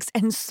leather bags,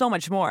 and so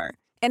much more.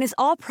 And is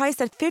all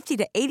priced at 50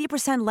 to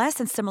 80% less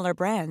than similar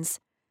brands.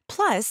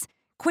 Plus,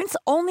 Quince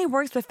only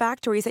works with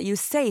factories that use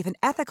safe and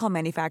ethical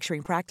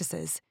manufacturing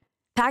practices.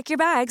 Pack your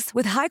bags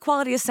with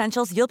high-quality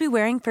essentials you'll be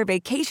wearing for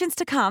vacations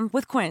to come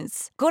with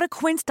Quince. Go to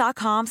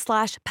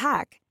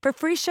quince.com/pack for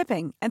free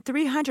shipping and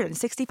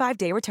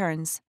 365-day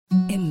returns.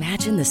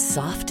 Imagine the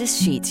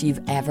softest sheets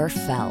you've ever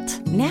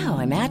felt. Now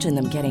imagine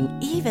them getting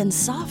even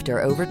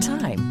softer over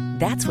time.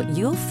 That's what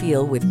you'll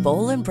feel with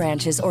Boll &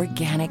 Branch's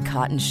organic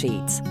cotton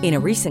sheets. In a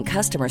recent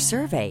customer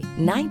survey,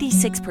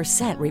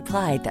 96%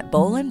 replied that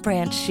Boll &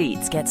 Branch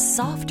sheets get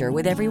softer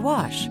with every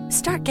wash.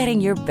 Start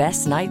getting your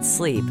best night's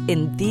sleep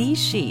in these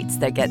sheets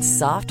that get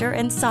softer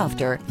and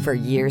softer for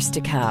years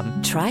to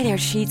come. Try their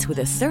sheets with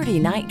a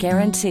 30-night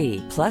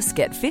guarantee. Plus,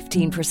 get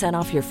 15%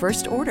 off your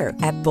first order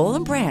at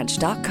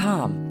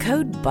bollandbranch.com.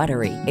 Code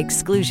BUTTERY.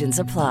 Exclusions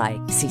apply.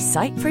 See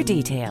site for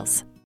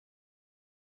details.